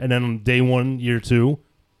 and then on day 1, year 2,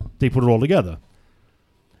 they put it all together.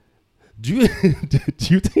 Do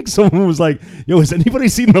you think someone was like, "Yo, has anybody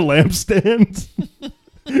seen the lampstand?"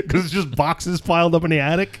 Because it's just boxes piled up in the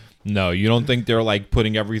attic. No, you don't think they're like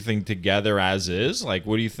putting everything together as is? Like,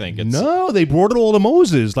 what do you think? No, they brought it all to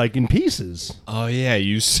Moses, like in pieces. Oh yeah,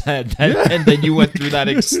 you said that, and then you went through that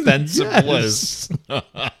extensive list.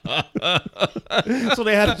 So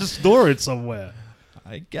they had to store it somewhere.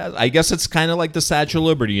 I guess it's kind of like the Statue of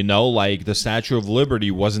Liberty, you know? Like, the Statue of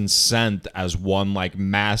Liberty wasn't sent as one, like,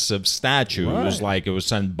 massive statue. Right. It was like, it was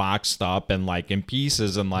sent boxed up and, like, in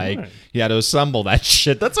pieces, and, like, you had to assemble that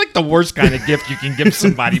shit. That's, like, the worst kind of gift you can give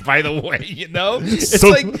somebody, by the way, you know? It's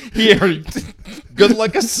like, here, good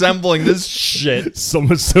luck assembling this shit.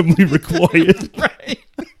 Some assembly required. Right?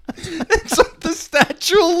 It's like the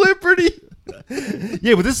Statue of Liberty.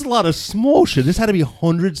 Yeah, but this is a lot of small shit. This had to be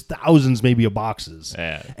hundreds, thousands, maybe of boxes.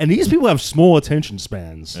 Yeah. And these people have small attention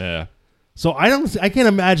spans. Yeah. So I can't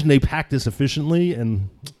imagine they packed this efficiently and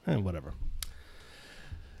whatever.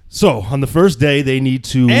 So on the first day, they need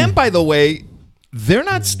to. And by the way, they're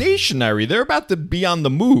not stationary. They're about to be on the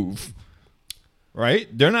move. Right?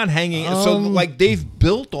 They're not hanging. So like they've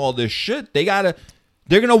built all this shit. They're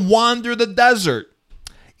gonna wander the desert.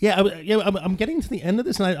 Yeah, I'm getting to the end of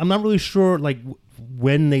this, and I'm not really sure like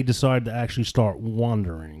when they decided to actually start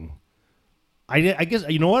wandering. I guess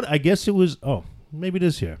you know what? I guess it was. Oh, maybe it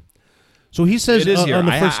is here. So he says it is here.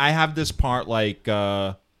 I have this part like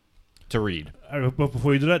to read. But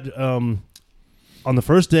before you do that, on the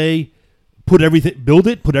first day, build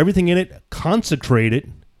it, put everything in it, consecrate it,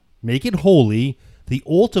 make it holy. The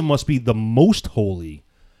altar must be the most holy.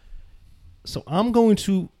 So I'm going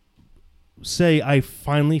to say I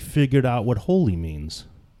finally figured out what holy means.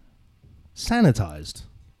 Sanitized.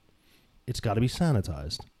 It's got to be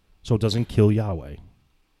sanitized so it doesn't kill Yahweh.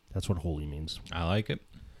 That's what holy means. I like it.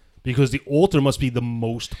 Because the altar must be the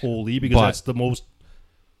most holy because that's the most...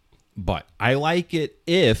 But I like it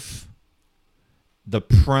if the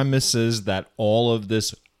premise is that all of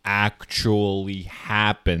this actually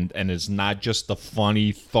happened and is not just a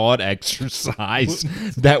funny thought exercise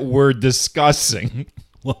that we're discussing.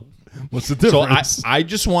 Well, what's the difference? So I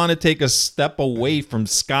just want to take a step away from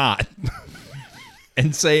Scott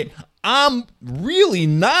and say, I'm really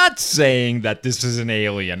not saying that this is an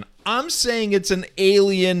alien. I'm saying it's an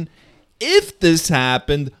alien if this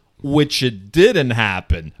happened, which it didn't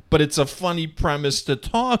happen. But it's a funny premise to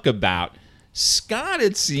talk about. Scott,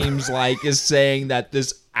 it seems like, is saying that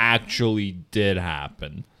this actually did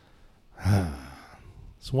happen.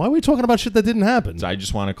 So why are we talking about shit that didn't happen? So I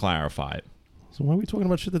just want to clarify it. So why are we talking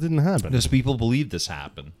about shit that didn't happen? Because people believe this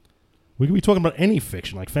happened. We could be talking about any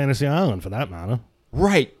fiction, like Fantasy Island, for that matter.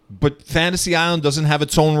 Right, but Fantasy Island doesn't have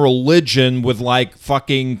its own religion with, like,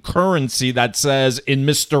 fucking currency that says, in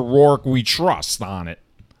Mr. Rourke we trust on it.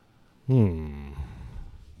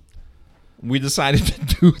 We decided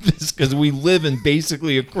to do this because we live in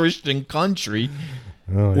basically a Christian country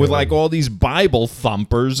with, like, all these Bible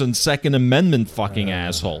thumpers and Second Amendment fucking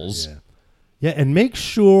assholes. Yeah. Yeah, and make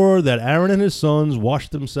sure that Aaron and his sons wash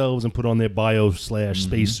themselves and put on their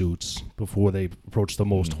bio/spacesuits before they approach the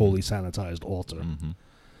most holy sanitized altar. Mm-hmm.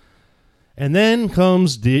 And then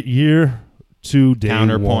comes year 2, day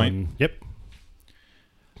Counterpoint. 1. Yep.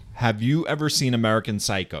 Have you ever seen American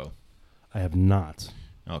Psycho? I have not.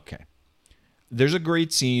 Okay. There's a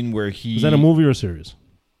great scene where he... Is that a movie or a series?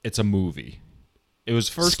 It's a movie. It was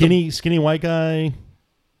first skinny white guy.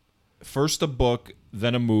 First a book,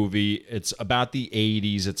 then a movie. It's about the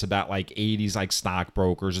 80s. It's about like 80s like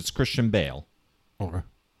stockbrokers. It's Christian Bale. Okay.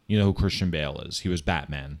 You know who Christian Bale is? He was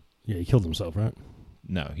Batman. Yeah, he killed himself, right?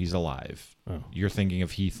 No, he's alive. Oh. You're thinking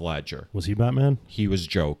of Heath Ledger. Was he Batman? He was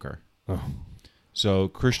Joker. Oh. So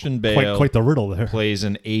Christian Bale Quite the riddle there. plays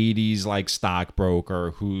an 80s like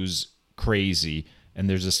stockbroker who's crazy. And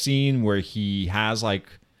there's a scene where he has like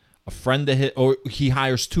a friend to hit, or he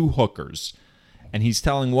hires 2 hookers. And he's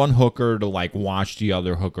telling one hooker to like watch the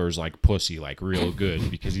other hookers like pussy, like real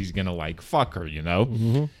good, because he's gonna like fuck her, you know?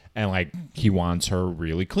 Mm-hmm. And like he wants her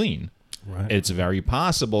really clean. Right. It's very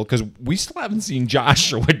possible because we still haven't seen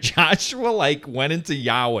Joshua. Joshua like went into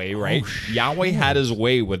Yahweh, right? Yahweh had his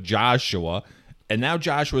way with Joshua, and now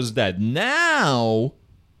Joshua's dead. Now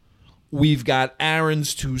we've got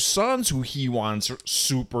Aaron's 2 sons who he wants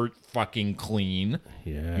super fucking clean.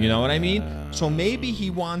 Yeah. You know what I mean? So maybe he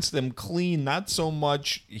wants them clean, not so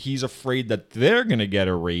much he's afraid that they're going to get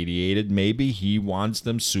irradiated. Maybe he wants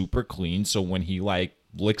them super clean so when he like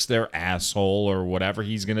licks their asshole or whatever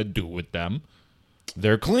he's going to do with them,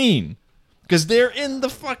 they're clean. Because they're in the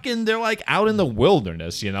fucking, they're like out in the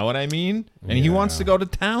wilderness, you know what I mean? And he wants to go to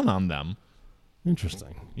town on them.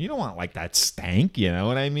 Interesting. You don't want like that stank, you know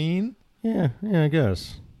what I mean? Yeah, I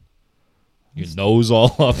guess. Your nose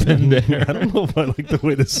all up in there. I don't know if I like the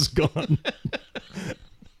way this has gone.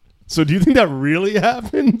 So do you think that really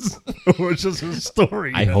happens? Or it's just a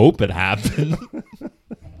story? I hope it happened.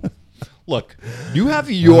 Look, you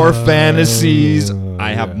have your fantasies.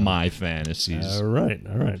 I have my fantasies. All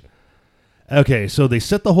right. Okay, so they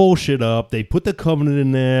set the whole shit up. They put the covenant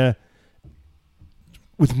in there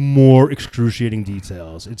with more excruciating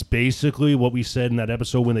details. It's basically what we said in that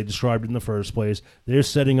episode when they described it in the first place. They're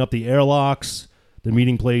setting up the airlocks, the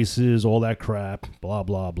meeting places, all that crap, blah,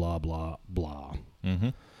 blah, blah, blah, blah. Mm-hmm.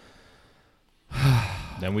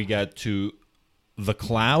 Then we get to the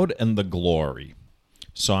cloud and the glory.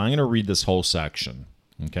 So I'm going to read this whole section,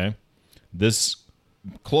 okay? This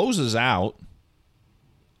closes out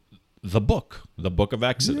the book of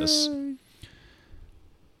Exodus. Yay.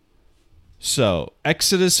 So,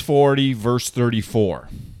 Exodus 40, verse 34.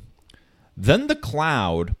 Then the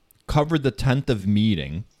cloud covered the tent of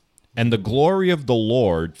meeting, and the glory of the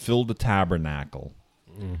Lord filled the tabernacle.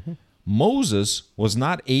 Mm-hmm. Moses was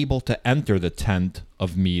not able to enter the tent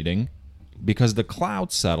of meeting because the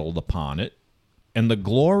cloud settled upon it, and the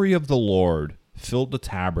glory of the Lord filled the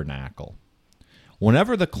tabernacle.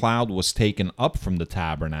 Whenever the cloud was taken up from the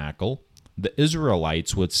tabernacle, the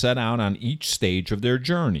Israelites would set out on each stage of their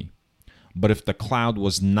journey. But if the cloud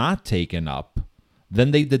was not taken up,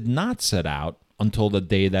 then they did not set out until the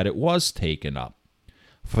day that it was taken up.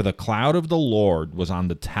 For the cloud of the Lord was on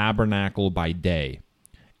the tabernacle by day,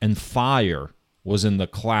 and fire was in the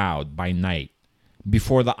cloud by night,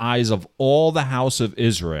 before the eyes of all the house of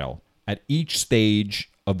Israel at each stage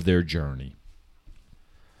of their journey.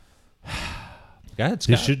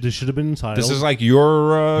 This should have been entitled. This is like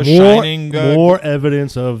your shining... more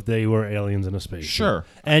evidence of they were aliens in a spaceship. Sure.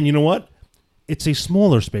 And you know what? It's a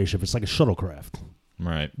smaller spaceship. It's like a shuttlecraft.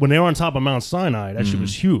 Right. When they were on top of Mount Sinai, that shit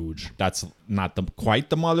was huge. That's not quite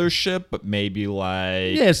the mothership, but maybe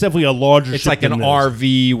like... Yeah, it's definitely a larger It's ship like an than this.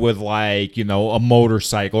 RV with like, you know, a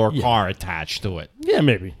motorcycle or a car attached to it. Yeah,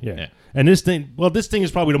 maybe. Yeah. And this thing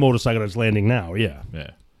is probably the motorcycle that's landing now. Yeah.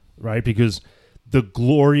 Yeah. Right? Because the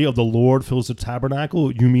glory of the Lord fills the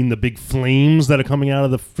tabernacle. You mean the big flames that are coming out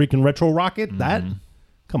of the freaking retro rocket? That?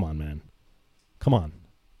 Come on, man. Come on,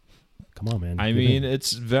 man. I mean,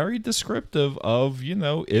 it's very descriptive of, you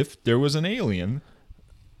know, if there was an alien.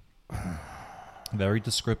 Very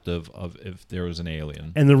descriptive of if there was an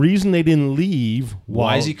alien. And the reason they didn't leave...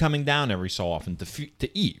 Why is he coming down every so often to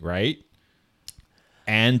eat, right?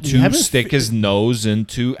 And to stick his nose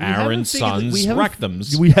into Aaron's son's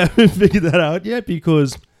rectums. We haven't figured that out yet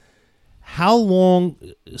because how long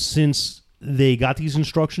since they got these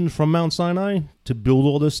instructions from Mount Sinai to build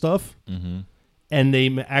all this stuff? Mm-hmm. And they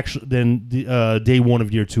actually then day 1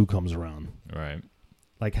 of year 2 comes around. Right.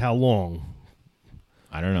 Like how long?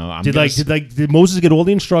 I don't know. Did Moses get all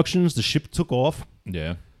the instructions? The ship took off.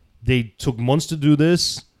 Yeah. They took months to do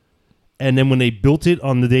this, And then when they built it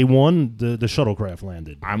on the day one, the shuttlecraft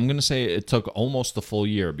landed. I'm going to say it took almost a full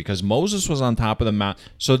year because Moses was on top of the mount.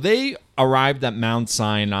 So they arrived at Mount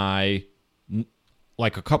Sinai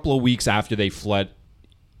like a couple of weeks after they fled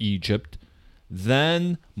Egypt.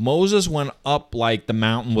 Then Moses went up like the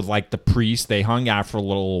mountain with like the priest. They hung out for a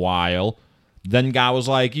little while. Then God was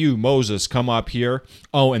like, you, Moses, come up here.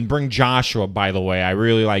 Oh, and bring Joshua, by the way. I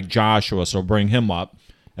really like Joshua, so bring him up.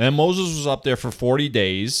 And then Moses was up there for 40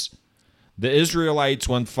 days. The Israelites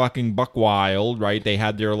went fucking buck wild, right? They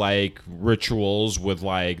had their like rituals with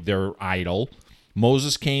like their idol.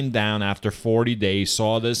 Moses came down after 40 days,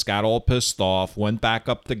 saw this, got all pissed off, went back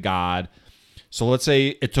up to God. So let's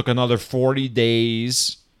say it took another 40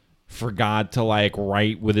 days for God to like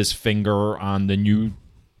write with his finger on the new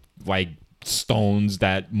like stones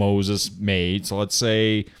that Moses made. So let's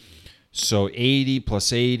say 80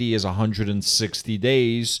 plus 80 is 160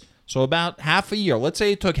 days. So about half a year. Let's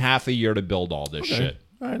say it took half a year to build all this shit.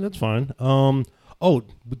 All right, that's fine. Oh,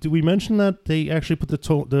 did we mention that they actually put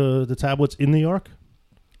the tablets in the ark?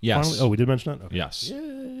 Yes. Finally? Oh, we did mention that? Okay. Yes.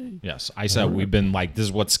 Yay. Yes. I said we've been like, this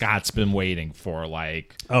is what Scott's been waiting for.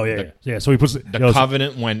 Like, oh, yeah. Yeah, so he puts the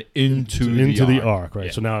covenant went into the ark, right?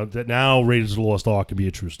 Yeah. So now Raiders of the Lost Ark can be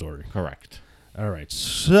a true story. Correct. All right.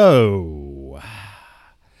 So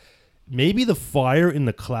maybe the fire in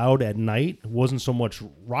the cloud at night wasn't so much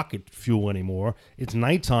rocket fuel anymore. It's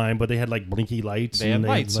nighttime, but they had like blinky lights. They had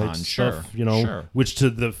lights on, stuff, sure. You know, sure. Which to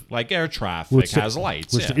the like air traffic has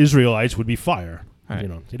lights. Which yeah. to Israelites would be fire. Right. You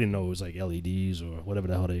know, they didn't know it was like LEDs or whatever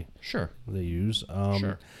the hell they use.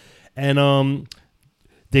 Sure. And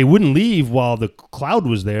they wouldn't leave while the cloud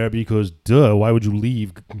was there because, why would you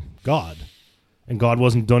leave God? And God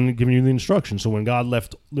wasn't done giving you the instructions. So when God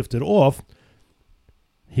lifted off,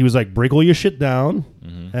 he was like, break all your shit down,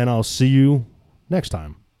 and I'll see you next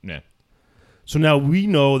time. Yeah. So now we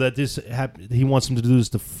know that he wants them to do this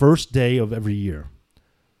the first day of every year.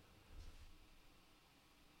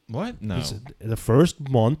 What? No. It's the first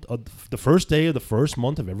month, the first day of the first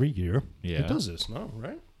month of every year. Yeah. It does this, no,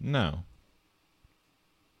 right? No.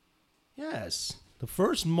 Yes. The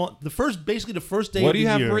first month, basically the first day What of the do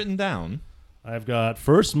you year. have written down? I've got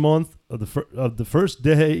first month of the first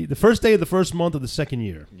day, the first day of the first month of the second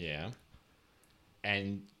year. Yeah.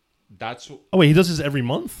 And that's Oh wait, he does this every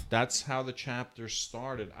month? that's how the chapter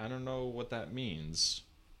started. I don't know what that means.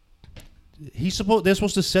 They're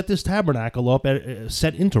supposed to set this tabernacle up at a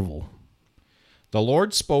set interval. The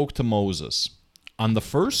Lord spoke to Moses, on the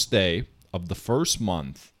first day of the first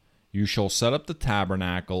month, you shall set up the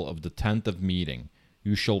tabernacle of the tent of meeting.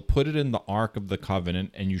 You shall put it in the ark of the covenant,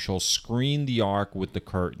 and you shall screen the ark with the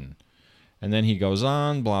curtain. And then he goes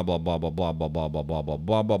on, blah, blah, blah, blah, blah, blah, blah, blah, blah, blah,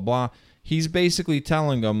 blah, blah, blah. He's basically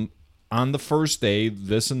telling them, on the first day,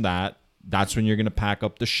 this and that, that's when you're going to pack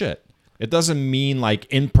up the shit. It doesn't mean like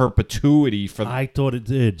in perpetuity for... I thought it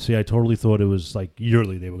did. See, I totally thought it was like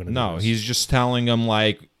yearly they were going to do No, this. he's just telling them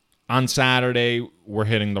like, on Saturday, we're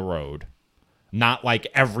hitting the road. Not like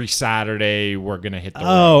every Saturday we're going to hit the road.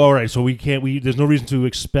 Oh, all right. So there's no reason to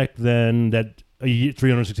expect then that a year,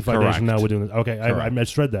 365 days from now we're doing this. Okay, I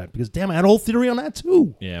misread that because damn, I had a whole theory on that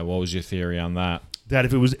too. Yeah, what was your theory on that? That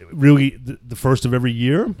if it was really the first of every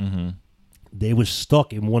year, they were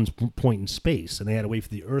stuck in one point in space and they had to wait for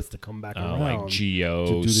the Earth to come back around. Like geo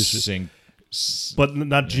to do this sync. But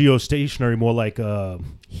not geostationary, more like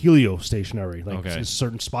heliostationary, like a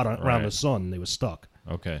certain spot around the sun. They were stuck.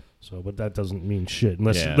 Okay. So, but that doesn't mean shit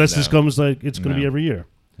unless Yeah, this comes like it's going to be every year.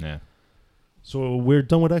 Yeah. So we're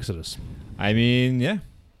done with Exodus. I mean, yeah.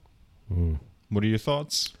 What are your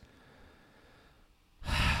thoughts?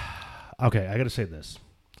 Okay, I got to say this.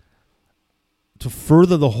 To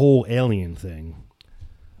further the whole alien thing,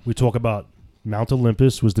 we talk about Mount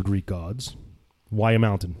Olympus was the Greek gods. Why a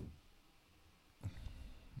mountain?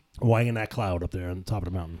 Why in that cloud up there on the top of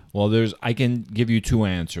the mountain? Well, I can give you two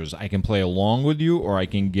answers. I can play along with you, or I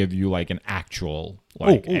can give you like an actual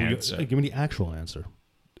answer. Give me the actual answer.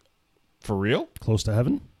 For real? Close to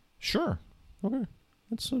heaven? Sure. Okay,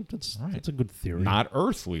 that's a good theory. Not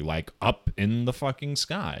earthly, like up in the fucking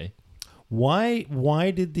sky. Why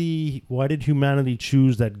did humanity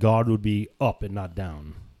choose that God would be up and not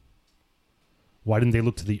down? Why didn't they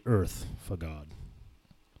look to the earth for God?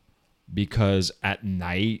 Because at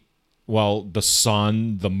night, well, the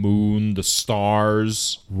sun, the moon, the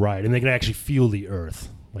stars. Right, and they can actually feel the earth.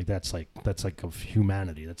 Like that's like of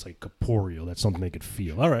humanity. That's like corporeal. That's something they could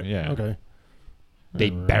feel. All right. Yeah. Okay. They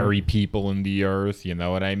bury people in the earth. You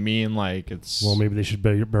know what I mean? Like it's. Well, maybe they should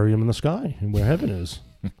bury them in the sky and where heaven is.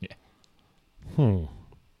 Yeah. All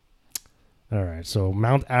right. So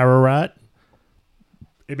Mount Ararat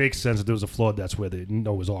It makes sense that there was a flood. That's where the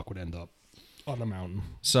Noah's Ark would end up, on the mountain.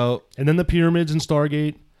 So, and then the pyramids and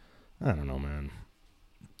Stargate. I don't know, man.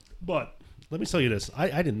 But let me tell you this.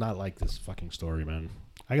 I did not like this fucking story, man.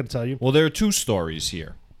 I got to tell you. well, there are two stories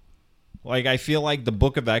here. Like, I feel like the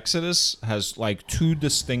Book of Exodus has, like, two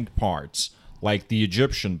distinct parts. Like, the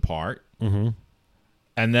Egyptian part, and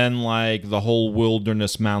then, like, the whole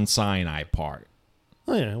wilderness Mount Sinai part.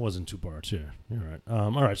 Oh, yeah, it was in two parts, yeah. You're right.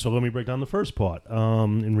 All right, so let me break down the first part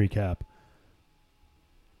in recap.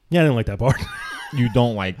 Yeah, I didn't like that part. You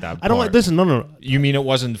don't like that part. I don't like this. No. You mean it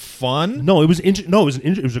wasn't fun? No, it was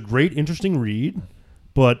it was a great, interesting read,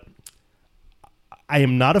 but I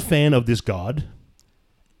am not a fan of this God,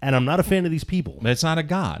 and I'm not a fan of these people. It's not a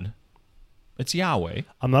god. It's Yahweh.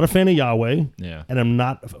 I'm not a fan of Yahweh, Yeah. and I'm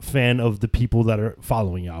not a fan of the people that are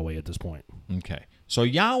following Yahweh at this point. Okay. So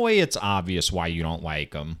Yahweh, it's obvious why you don't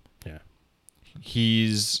like him. Yeah.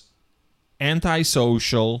 He's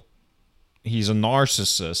antisocial. He's a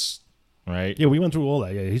narcissist, right? Yeah, we went through all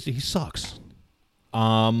that. Yeah, he sucks.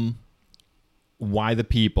 Why the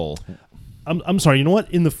people? I'm sorry. You know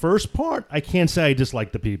what? In the first part, I can't say I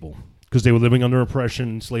dislike the people because they were living under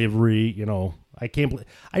oppression, slavery. You know, I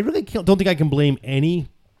really don't think I can blame any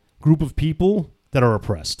group of people that are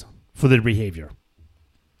oppressed for their behavior.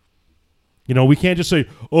 You know, we can't just say,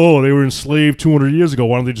 "Oh, they were enslaved 200 years ago.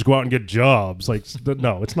 Why don't they just go out and get jobs?" Like,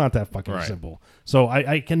 no, it's not that fucking Right. simple. So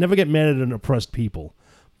I can never get mad at an oppressed people,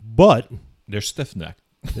 but They're stiff-necked.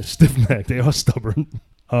 they're stiff-necked. They are stubborn.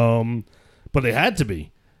 But they had to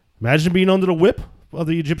be. Imagine being under the whip of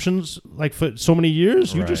the Egyptians like for so many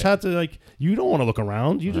years. You just Right. had to like. You don't want to look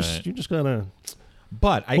around. You Right. just gotta.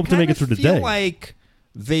 But I Hope to make it through the feel day. like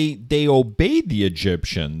they obeyed the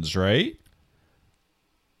Egyptians, right?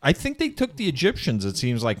 I think they took the Egyptians, it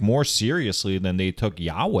seems like, more seriously than they took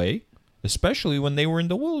Yahweh, especially when they were in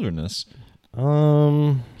the wilderness.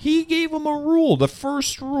 He gave them a rule. The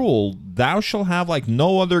first rule, thou shalt have like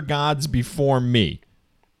no other gods before me.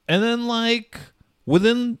 And then like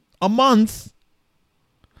within a month,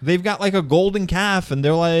 they've got like a golden calf and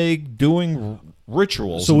they're like doing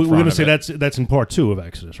rituals. So in we're front gonna of say it. that's in part 2 of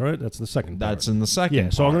Exodus, right? That's the second. That's part. in the second. Yeah.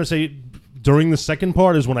 So I'm part. gonna say during the second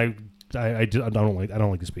part is when I don't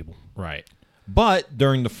like these people. Right. But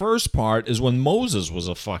during the first part is when Moses was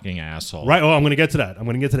a fucking asshole. Right. Oh, I'm going to get to that.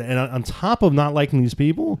 And on top of not liking these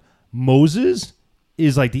people, Moses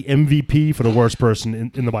is like the MVP for the worst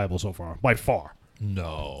person in the Bible so far, by far.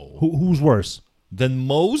 No. Who's worse? Then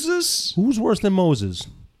Moses? Who's worse than Moses?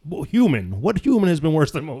 What human has been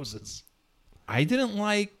worse than Moses? I didn't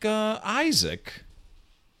like Isaac.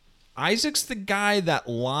 Isaac's the guy that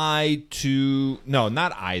lied to... No,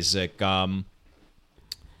 not Isaac.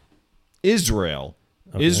 Israel.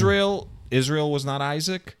 Okay. Israel was not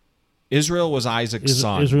Isaac. Israel was Isaac's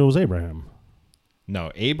son. Israel was Abraham.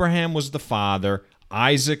 No, Abraham was the father.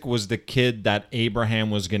 Isaac was the kid that Abraham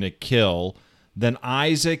was going to kill. Then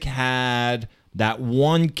Isaac had that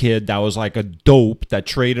one kid that was like a dope that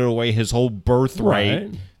traded away his whole birthright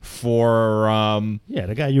Right. for... Yeah,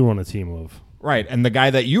 the guy you were on a team of. Right, and the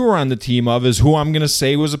guy that you were on the team of is who I'm going to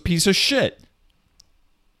say was a piece of shit.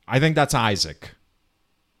 I think that's Isaac.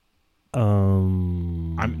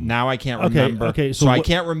 Now I can't remember. Okay, so I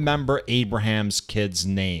can't remember Abraham's kid's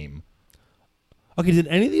name. Okay, did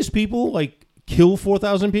any of these people like kill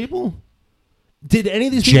 4,000 people? Did any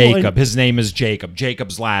of these people... Jacob. His name is Jacob.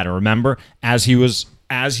 Jacob's ladder. Remember, as he was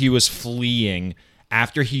fleeing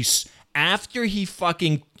after he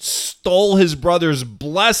fucking stole his brother's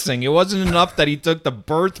blessing. It wasn't enough that he took the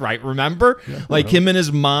birthright. Remember, like him and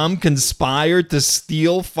his mom conspired to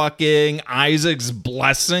steal fucking Isaac's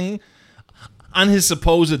blessing on his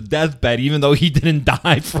supposed deathbed, even though he didn't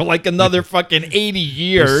die for like another fucking 80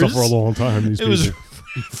 years. They suffer a long time. These It people. was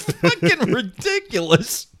fucking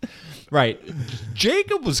ridiculous. Right.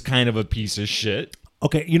 Jacob was kind of a piece of shit.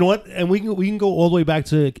 Okay, you know what? And we can go all the way back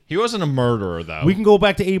to... He wasn't a murderer, though. We can go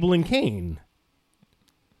back to Abel and Cain.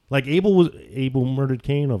 Like Abel murdered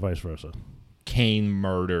Cain or vice versa? Cain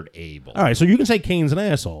murdered Abel. All right, so you can say Cain's an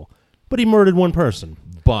asshole, but he murdered one person.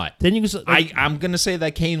 But Then you can say... I'm going to say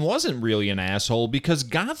that Cain wasn't really an asshole because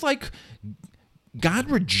God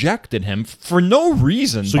rejected him for no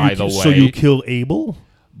reason, by the way. So you kill Abel?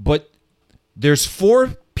 But there's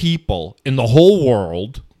 4 people in the whole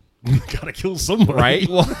world... You gotta kill somebody. Right?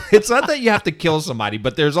 Well, it's not that you have to kill somebody,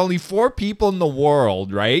 but there's only 4 people in the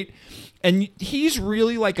world, right? And he's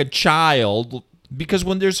really like a child because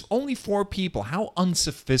when there's only 4 people, how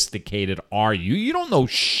unsophisticated are you? You don't know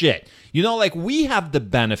shit. You know, like we have the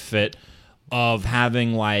benefit of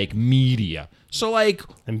having like media. So like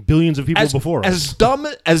And billions of people before us.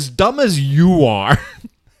 as dumb as you are,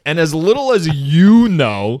 And as little as you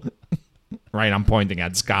know, right, I'm pointing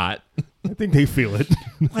at Scott, I think they feel it.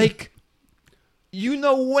 like, you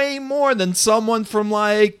know way more than someone from,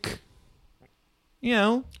 like, you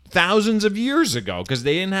know, thousands of years ago because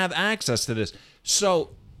they didn't have access to this. So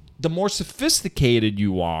the more sophisticated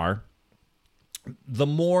you are, the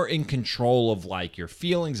more in control of, like, your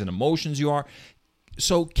feelings and emotions you are.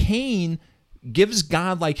 So Cain gives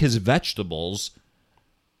God, like, his vegetables,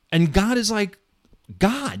 and God is like,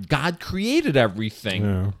 God created everything.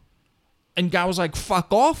 Yeah. And God was like,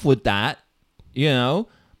 fuck off with that. You know,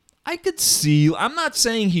 I could see, I'm not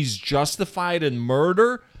saying he's justified in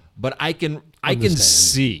murder, but I can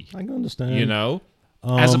see, I can understand. you know,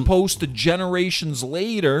 as opposed to generations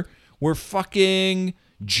later where fucking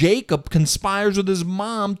Jacob conspires with his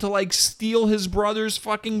mom to, like, steal his brother's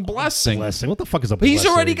fucking blessing. What the fuck is a blessing? He's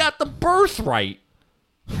already got the birthright.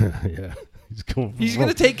 Yeah. He's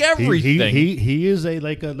gonna take everything. He is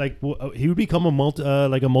he would become a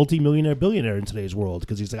multi-millionaire billionaire in today's world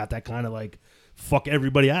because he's got that kind of, like, fuck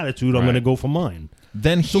everybody attitude. I'm Right. gonna go for mine.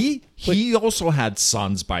 Then he also had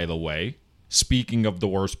sons, by the way. Speaking of the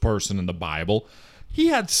worst person in the Bible, he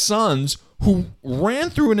had sons who ran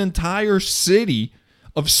through an entire city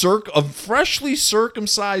of freshly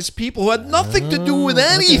circumcised people who had nothing to do with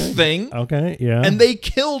anything. Okay, yeah. And they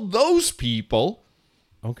killed those people.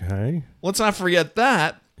 Okay. Let's not forget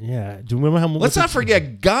that. Yeah. Do you remember how? Let's not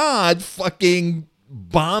forget God fucking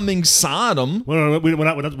bombing Sodom. We're I'm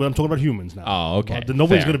talking about humans now. Oh, okay.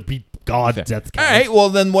 Nobody's Fair. gonna beat God's death count. All right, well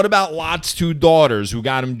then what about Lot's two daughters who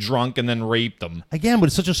got him drunk and then raped them? Again, but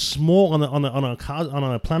it's such a small on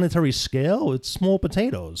a planetary scale. It's small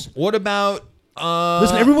potatoes. What about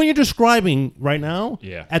Listen, everyone you're describing right now,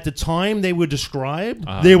 Yeah. at the time they were described,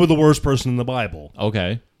 they were the worst person in the Bible.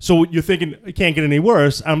 Okay. So you're thinking it can't get any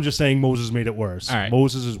worse. I'm just saying Moses made it worse. All right.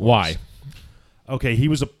 Moses is worse. Why? Okay, he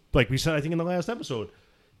was like we said, I think in the last episode,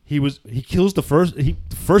 he kills the first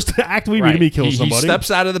act we read him, he kills somebody. He steps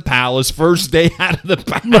out of the palace, first day out of the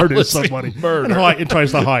palace. Murders somebody. Murder. And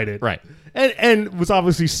tries to hide it. Right. And was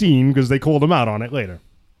obviously seen because they called him out on it later.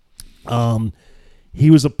 He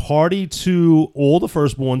was a party to all the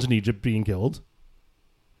firstborns in Egypt being killed.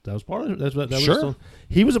 That was part of it. That Sure. was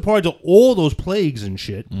he was a party to all those plagues and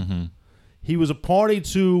shit. Mm-hmm. He was a party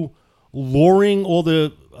to luring all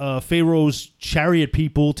the Pharaoh's chariot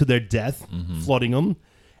people to their death, flooding them.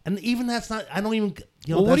 And even that's not, I don't even,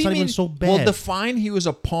 Well, that's not even so bad. Well, define he was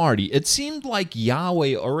a party. It seemed like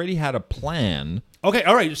Yahweh already had a plan. Okay,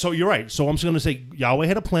 all right, so you're right. So I'm just going to say Yahweh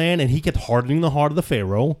had a plan, and he kept hardening the heart of the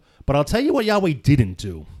Pharaoh. But I'll tell you what Yahweh didn't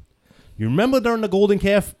do. You remember during the golden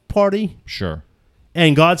calf party? Sure.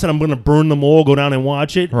 And God said, I'm going to burn them all, go down and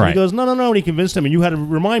watch it. Right. And he goes, no. And he convinced him, and you had to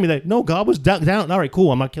remind me that, no, God was down. All right,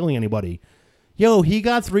 cool, I'm not killing anybody. Yo, he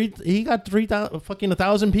got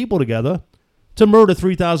 1,000 people together to murder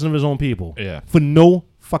 3,000 of his own people. Yeah. For no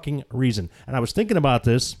fucking reason. And I was thinking about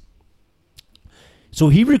this. So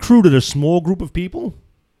he recruited a small group of people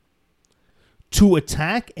to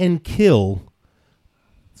attack and kill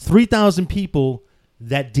 3,000 people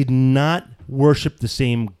that did not worship the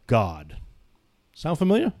same God. Sound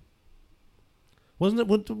familiar?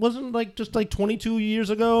 Wasn't like just like 22 years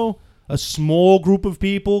ago, a small group of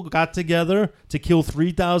people got together to kill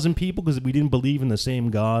 3,000 people because we didn't believe in the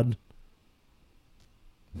same God?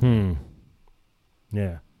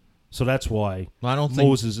 Yeah. So that's why I don't think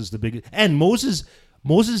Moses is the biggest. And Moses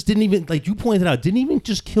didn't even, like you pointed out, didn't even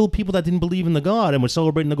just kill people that didn't believe in the God and were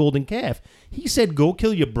celebrating the golden calf. He said, go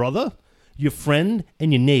kill your brother, your friend,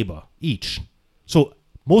 and your neighbor each. So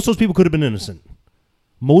most of those people could have been innocent.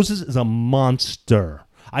 Moses is a monster.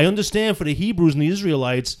 I understand for the Hebrews and the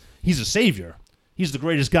Israelites, he's a savior. He's the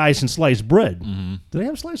greatest guy since sliced bread. Mm-hmm. Do they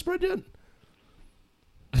have sliced bread yet?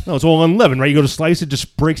 No, it's all unleavened, right? You go to slice it,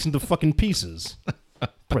 just breaks into fucking pieces.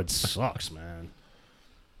 Bread sucks, man.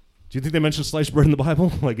 Do you think they mentioned sliced bread in the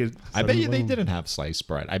Bible? I bet you they didn't have sliced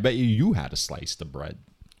bread. I bet you had a slice of bread.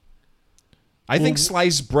 I think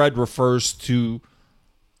sliced bread refers to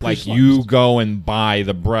like Pre-sliced. you go and buy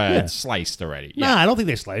the bread Yeah. sliced already. Nah, I don't think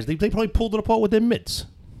they sliced. They probably pulled it apart with their mitts.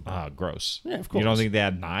 Gross. Yeah, of You course. don't think they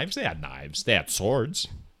had knives? They had knives. They had swords.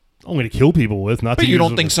 I'm going to kill people with, not But to you use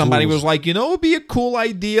don't them think as somebody tools. was like, it would be a cool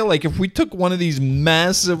idea, like if we took one of these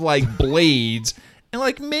massive like blades and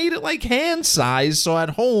like made it like hand size, so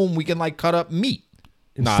at home we can like cut up meat.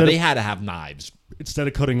 Instead They of- had to have knives. Instead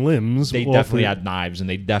of cutting limbs, They off definitely the- had knives, and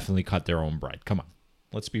they definitely cut their own bread. Come on,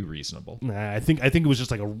 let's be reasonable. Nah, I think it was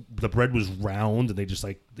just like the bread was round, and they just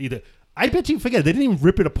like either. I bet you forget they didn't even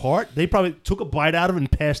rip it apart. They probably took a bite out of it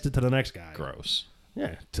and passed it to the next guy. Gross.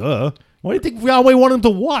 Yeah, duh. Why do you think Yahweh wanted him to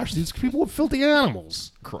wash? These people were filthy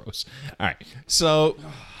animals. Gross. All right. So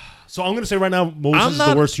I'm going to say right now, Moses is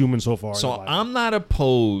the worst human so far. So I'm not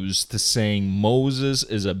opposed to saying Moses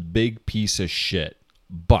is a big piece of shit.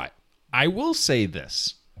 But I will say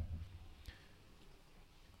this.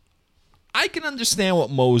 I can understand what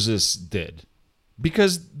Moses did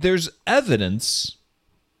because there's evidence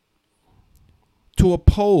to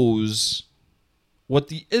oppose what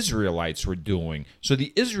the Israelites were doing. So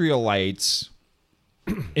the Israelites,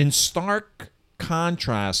 in stark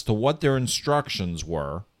contrast to what their instructions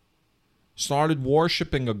were, started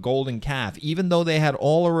worshiping a golden calf, even though they had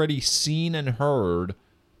already seen and heard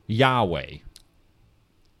Yahweh.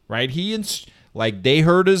 Right? They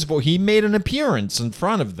heard his voice. He made an appearance in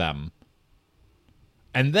front of them.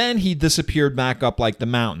 And then he disappeared back up like the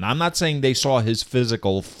mountain. I'm not saying they saw his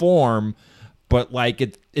physical form, but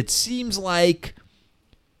it seems like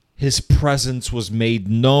his presence was made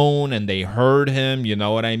known and they heard him, you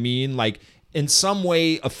know what I mean? Like in some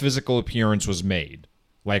way a physical appearance was made,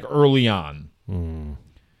 like early on.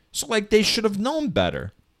 So they should have known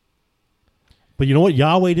better. But you know what?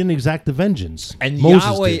 Yahweh didn't exact the vengeance. And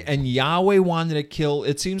Moses did. Yahweh wanted to kill,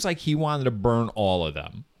 it seems like he wanted to burn all of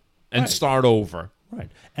them and start over. Right.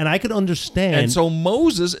 And I could understand. And so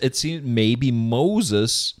Moses, it seems maybe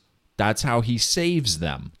Moses, that's how he saves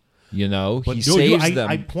them. You know, he saves them.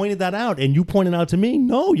 I pointed that out, and you pointed out to me,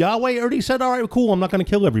 no, Yahweh already said, all right, cool, I'm not going to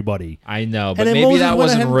kill everybody. I know, but maybe that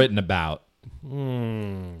wasn't written about.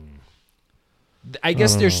 I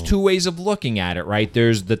guess there's two ways of looking at it, right?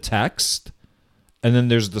 There's the text, and then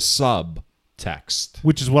there's the subtext.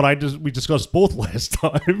 Which is what we discussed both last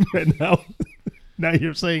time, and now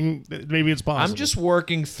you're saying that maybe it's possible. I'm just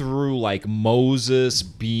working through Moses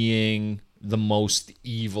being the most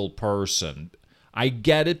evil person. I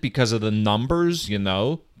get it because of the numbers,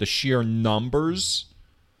 the sheer numbers.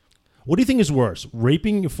 What do you think is worse,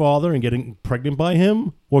 raping your father and getting pregnant by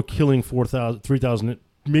him, or killing 3,000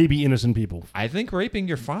 maybe innocent people? I think raping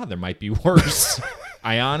your father might be worse.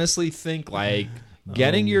 I honestly think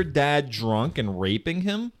getting your dad drunk and raping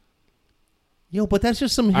him. Yo, but that's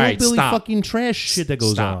just some hillbilly fucking trash shit that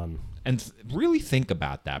goes on. And really think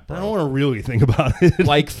about that, bro. I don't want to really think about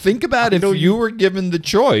it. Think about if you were given the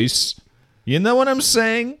choice. You know what I'm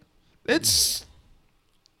saying? Here's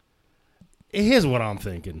what I'm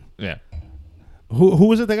thinking. Yeah. Who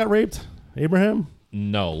was it that got raped? Abraham?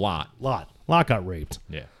 No, Lot. Lot got raped.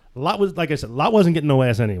 Yeah. Lot was, like I said, Lot wasn't getting no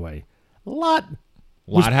ass anyway. Lot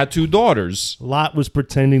had two daughters. Lot was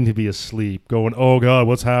pretending to be asleep, going, "Oh God,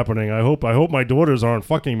 what's happening? I hope my daughters aren't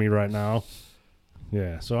fucking me right now."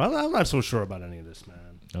 Yeah, so I'm not so sure about any of this,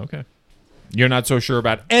 man. Okay. You're not so sure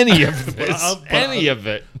about any of this. Any of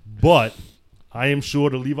it. But I am sure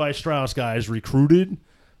the Levi Strauss guys recruited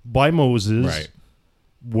by Moses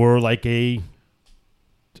were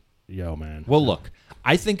yo, man. Well, look,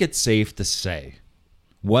 I think it's safe to say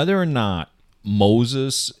whether or not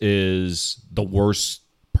Moses is the worst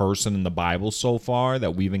person in the Bible so far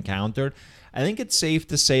that we've encountered, I think it's safe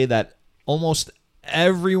to say that almost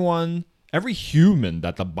every human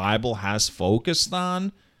that the Bible has focused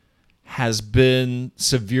on has been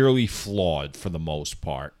severely flawed for the most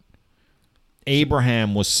part.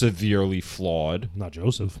 Abraham was severely flawed. Not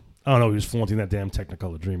Joseph. I don't know. He was flaunting that damn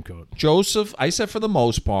Technicolor Dreamcoat. Joseph, I said for the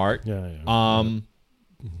most part. Yeah.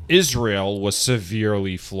 Israel was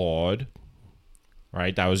severely flawed.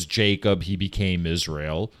 Right? That was Jacob. He became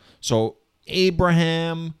Israel. So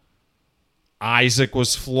Abraham, Isaac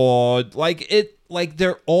was flawed.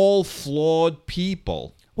 They're all flawed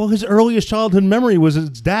people. Well, his earliest childhood memory was his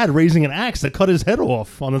dad raising an axe that cut his head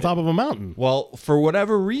off on the top of a mountain. Well, for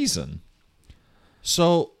whatever reason.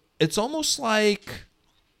 So it's almost like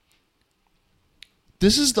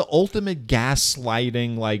this is the ultimate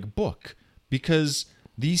gaslighting book, because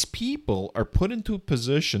these people are put into a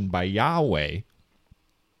position by Yahweh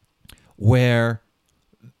where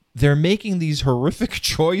they're making these horrific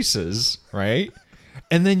choices, right?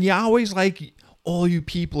 And then Yahweh's like, all you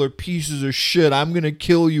people are pieces of shit. I'm going to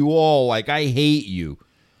kill you all. I hate you.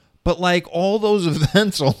 But all those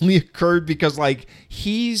events only occurred because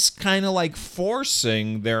he's kind of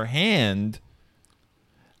forcing their hand.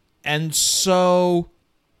 And so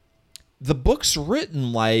the book's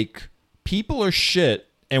written people are shit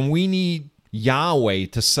and we need Yahweh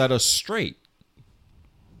to set us straight.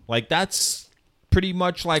 That's pretty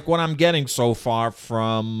much what I'm getting so far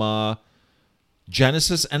from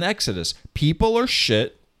Genesis and Exodus. People are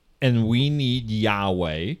shit and we need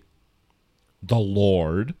Yahweh, the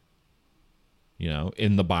Lord.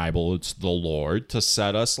 In the Bible, it's the Lord, to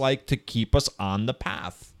set us, to keep us on the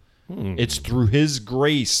path. It's through his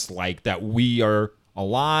grace, that we are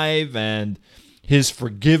alive and his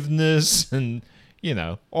forgiveness and,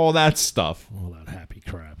 all that stuff. All that happy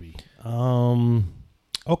crappy.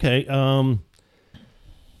 Okay. I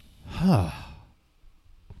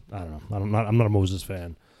don't know. I'm not a Moses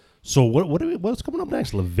fan. So what's coming up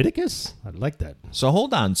next? Leviticus? I like that. So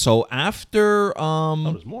hold on. So after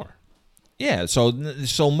there's more. Yeah, so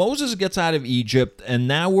Moses gets out of Egypt, and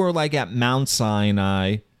now we're like at Mount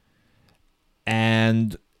Sinai,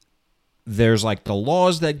 and there's like the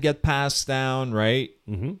laws that get passed down, right?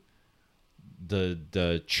 Mm-hmm.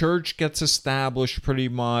 The church gets established pretty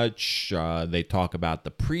much. They talk about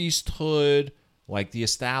the priesthood, like the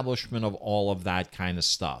establishment of all of that kind of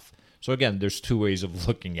stuff. So again, there's two ways of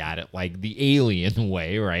looking at it, like the alien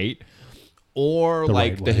way, right? Or the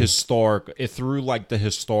like right the way. through like the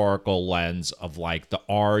historical lens of like the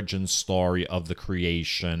origin story of the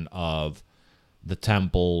creation of the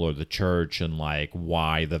temple or the church and like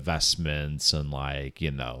why the vestments and like,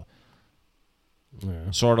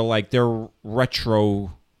 sort of like they're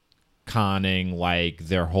retro conning like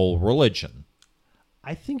their whole religion.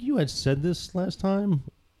 I think you had said this last time,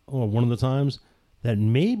 or one of the times, that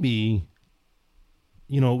maybe,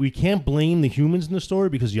 we can't blame the humans in the story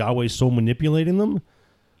because Yahweh's so manipulating them.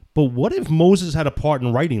 But what if Moses had a part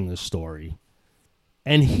in writing this story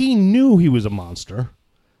and he knew he was a monster,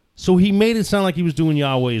 so he made it sound like he was doing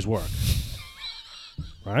Yahweh's work?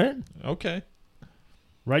 Right? Okay.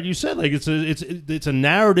 Right? You said like it's a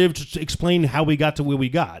narrative to explain how we got to where we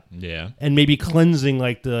got. Yeah. And maybe cleansing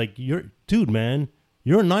dude, man,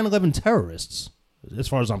 you're 9/11 terrorists as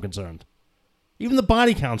far as I'm concerned. Even the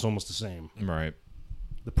body count's almost the same. Right.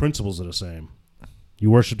 The principles are the same. You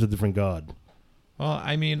worship a different God. Well,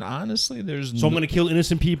 I mean, honestly, So I'm going to kill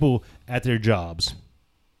innocent people at their jobs.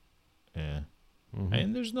 Yeah. Mm-hmm.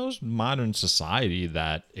 And there's no modern society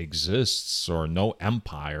that exists or no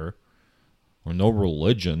empire or no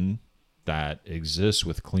religion that exists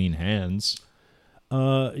with clean hands.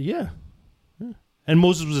 Yeah. And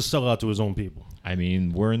Moses was a sellout to his own people. I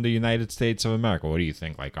mean, we're in the United States of America. What do you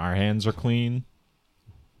think? Like, our hands are clean?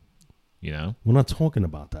 We're not talking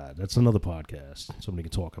about that. That's another podcast. Somebody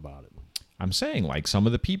can talk about it. I'm saying, like, some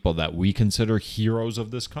of the people that we consider heroes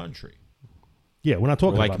of this country. Yeah, we're not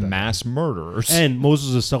talking about that. Like mass murderers. And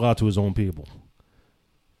Moses is a sellout to his own people.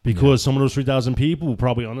 Because some of those 3,000 people were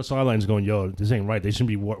probably on the sidelines going, yo, this ain't right. They shouldn't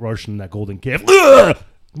be worshiping that golden calf. Ugh!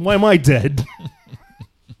 Why am I dead?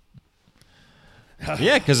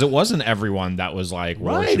 Yeah, because it wasn't everyone that was like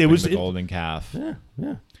worshiping the golden calf.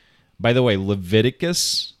 Yeah. By the way,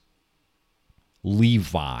 Leviticus,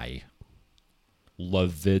 Levi.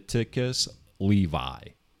 Leviticus, Levi.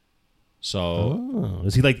 So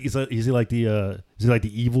is he like the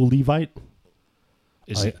evil Levite?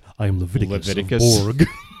 I am Leviticus. Of Borg.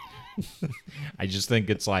 I just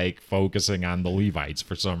think it's like focusing on the Levites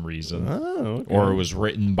for some reason. Oh, okay. Or it was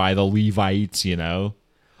written by the Levites,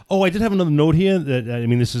 Oh, I did have another note here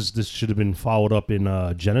that this should have been followed up in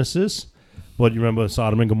Genesis, but you remember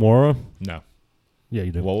Sodom and Gomorrah? No. Yeah,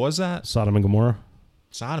 you do. What was that? Sodom and Gomorrah.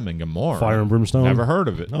 Sodom and Gomorrah. Fire and brimstone. Never heard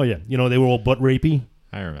of it. Oh yeah, they were all butt rapey.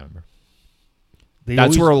 I remember.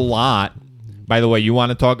 That's where Lot. By the way, you want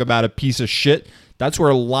to talk about a piece of shit? That's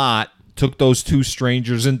where Lot took those two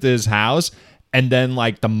strangers into his house. And then,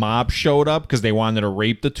 like, the mob showed up because they wanted to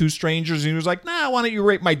rape the two strangers. And he was like, nah, why don't you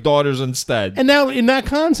rape my daughters instead? And now, in that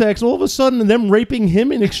context, all of a sudden, them raping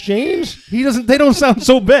him in exchange, they don't sound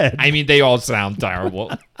so bad. I mean, they all sound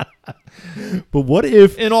terrible. But what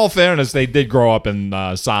if... In all fairness, they did grow up in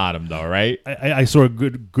Sodom, though, right? I saw a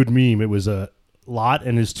good meme. It was Lot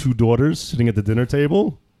and his two daughters sitting at the dinner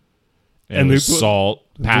table. And it was salt.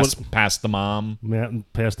 Past the mom.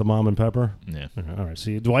 Past the mom and pepper? Yeah. All right.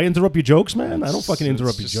 See, do I interrupt your jokes, man? I don't fucking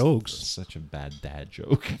interrupt your jokes. It's such a bad dad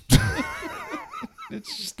joke.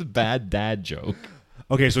 It's just a bad dad joke.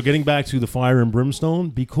 Okay, so getting back to the fire and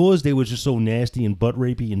brimstone, because they were just so nasty and butt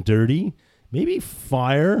rapey and dirty, maybe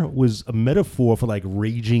fire was a metaphor for like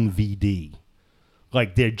raging VD.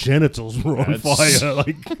 Like their genitals were on fire.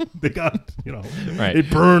 Like they got, right. It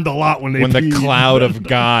burned a lot when the cloud of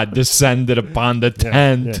God descended upon the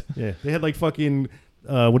tent. Yeah. They had like fucking,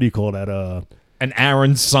 what do you call that? And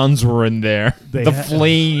Aaron's sons were in there.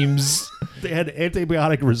 Flames. They had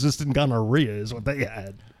antibiotic-resistant gonorrhea is what they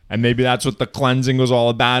had. And maybe that's what the cleansing was all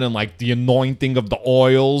about and like the anointing of the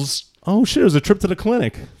oils. Oh shit, it was a trip to the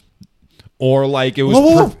clinic. Or like it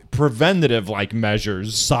was preventative like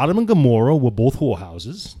measures. Sodom and Gomorrah were both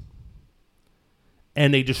whorehouses.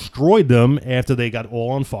 And they destroyed them after they got all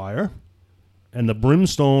on fire. And the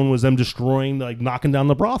brimstone was them destroying, like knocking down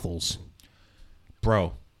the brothels.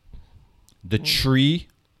 Bro, the tree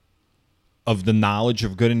of the knowledge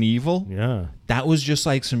of good and evil. Yeah. That was just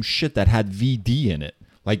like some shit that had VD in it.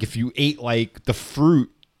 Like if you ate like the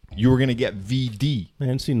fruit, you were gonna get VD.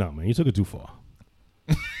 Man, see, no, man, you took it too far.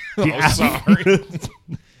 Oh, sorry.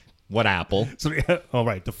 What apple? So, all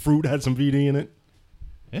right, the fruit had some VD in it.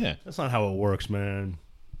 Yeah. That's not how it works, man.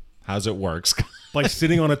 How's it works? By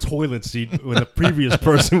sitting on a toilet seat when the previous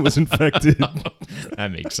person was infected.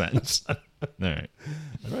 That makes sense. All right.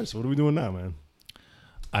 All right, so what are we doing now, man?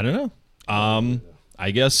 I don't know.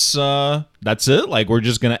 I guess that's it. Like we're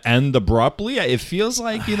just gonna end abruptly. It feels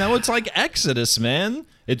like it's like Exodus, man.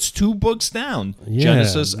 It's 2 books down. Yeah,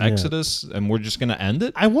 Genesis, yeah. Exodus, and we're just gonna end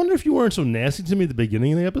it. I wonder if you weren't so nasty to me at the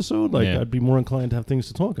beginning of the episode. Like Yeah. I'd be more inclined to have things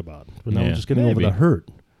to talk about. But now Yeah, I'm just getting maybe. over the hurt.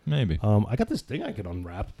 Maybe. I got this thing I could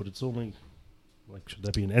unwrap, but it's only like should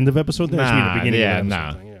that be an end of episode thing? It should be Nah, the beginning yeah, of the nah.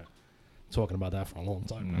 episode thing. Yeah. Talking about that for a long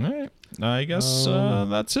time now. All right. I guess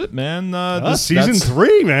that's it, man. Season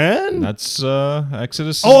 3, man. That's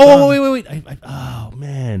Exodus. Is Oh, done. wait. Oh,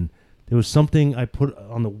 man. There was something I put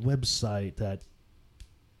on the website that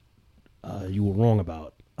you were wrong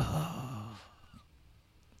about.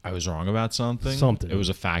 I was wrong about something. Something. It was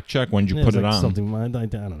a fact check. When did you Yeah, put it it was on? like something, I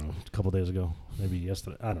don't know, a couple days ago. Maybe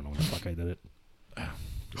yesterday. I don't know when the fuck I did it.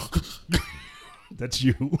 That's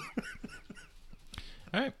you.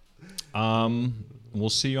 All right. We'll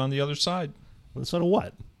see you on the other side. Sort of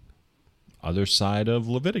what? Other side of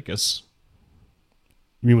Leviticus.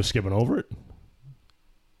 You mean we're skipping over it?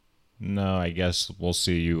 No, I guess we'll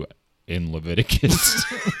see you in Leviticus.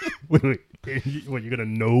 Wait. What, you're going to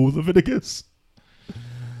know Leviticus?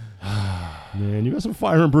 Man, you got some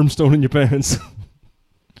fire and brimstone in your pants.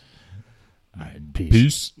 All right,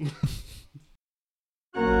 peace. Peace.